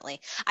 definitely.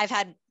 I've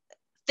had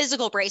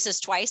physical braces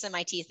twice and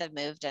my teeth have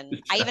moved, and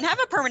I even have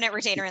a permanent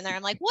retainer in there.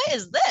 I'm like, what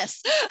is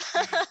this?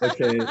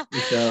 Okay,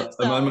 Michelle,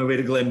 I'm on my way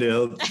to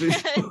Glendale.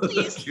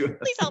 please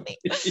help me.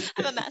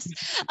 I'm a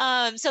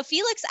mess. So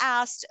Felix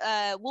asked,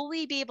 will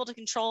we be able to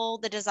control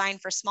the design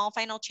for small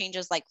final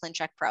changes like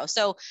ClinCheck Pro?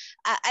 So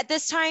at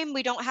this time,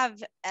 we don't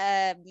have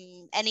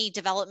any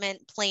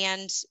development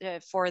planned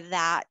for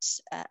that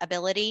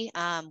ability.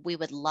 We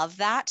would love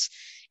that.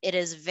 It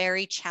is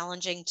very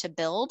challenging to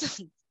build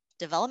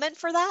development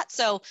for that.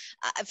 So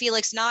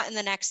Felix, not in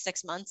the next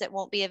 6 months, it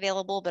won't be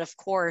available, but of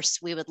course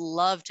we would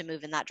love to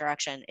move in that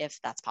direction if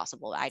that's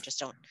possible. I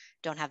just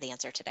don't have the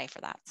answer today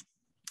for that.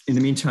 In the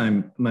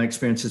meantime, my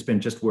experience has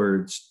been just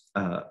words.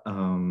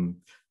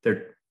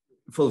 Their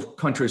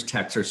FullContour's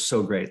texts are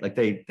so great. Like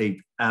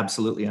they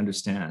absolutely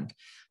understand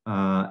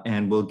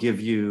and will give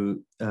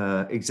you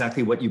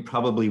exactly what you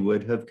probably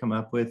would have come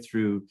up with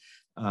through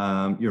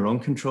your own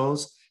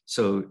controls.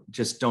 So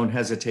just don't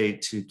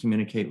hesitate to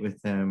communicate with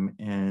them,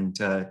 and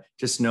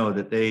just know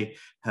that they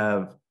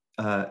have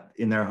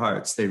in their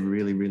hearts, they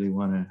really, really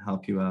want to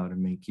help you out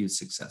and make you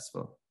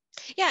successful.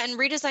 Yeah, and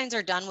redesigns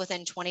are done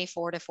within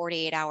 24 to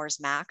 48 hours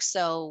max.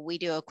 So we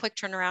do a quick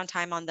turnaround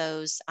time on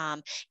those.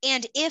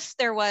 And if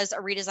there was a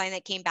redesign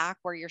that came back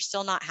where you're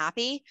still not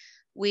happy,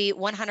 we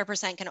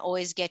 100% can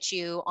always get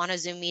you on a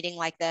Zoom meeting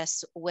like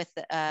this with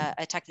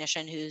a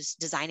technician who's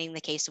designing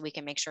the case, so we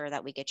can make sure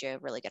that we get you a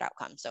really good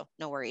outcome. So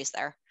no worries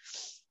there.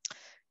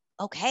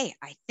 Okay,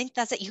 I think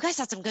that's it. You guys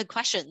had some good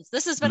questions.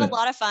 This has been a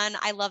lot of fun.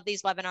 I love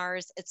these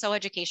webinars. It's so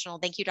educational.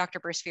 Thank you, Dr.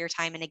 Bruce, for your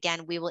time. And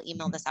again, we will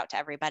email this out to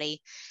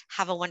everybody.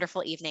 Have a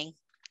wonderful evening.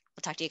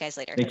 We'll talk to you guys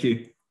later. Thank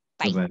you.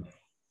 Bye. Bye-bye.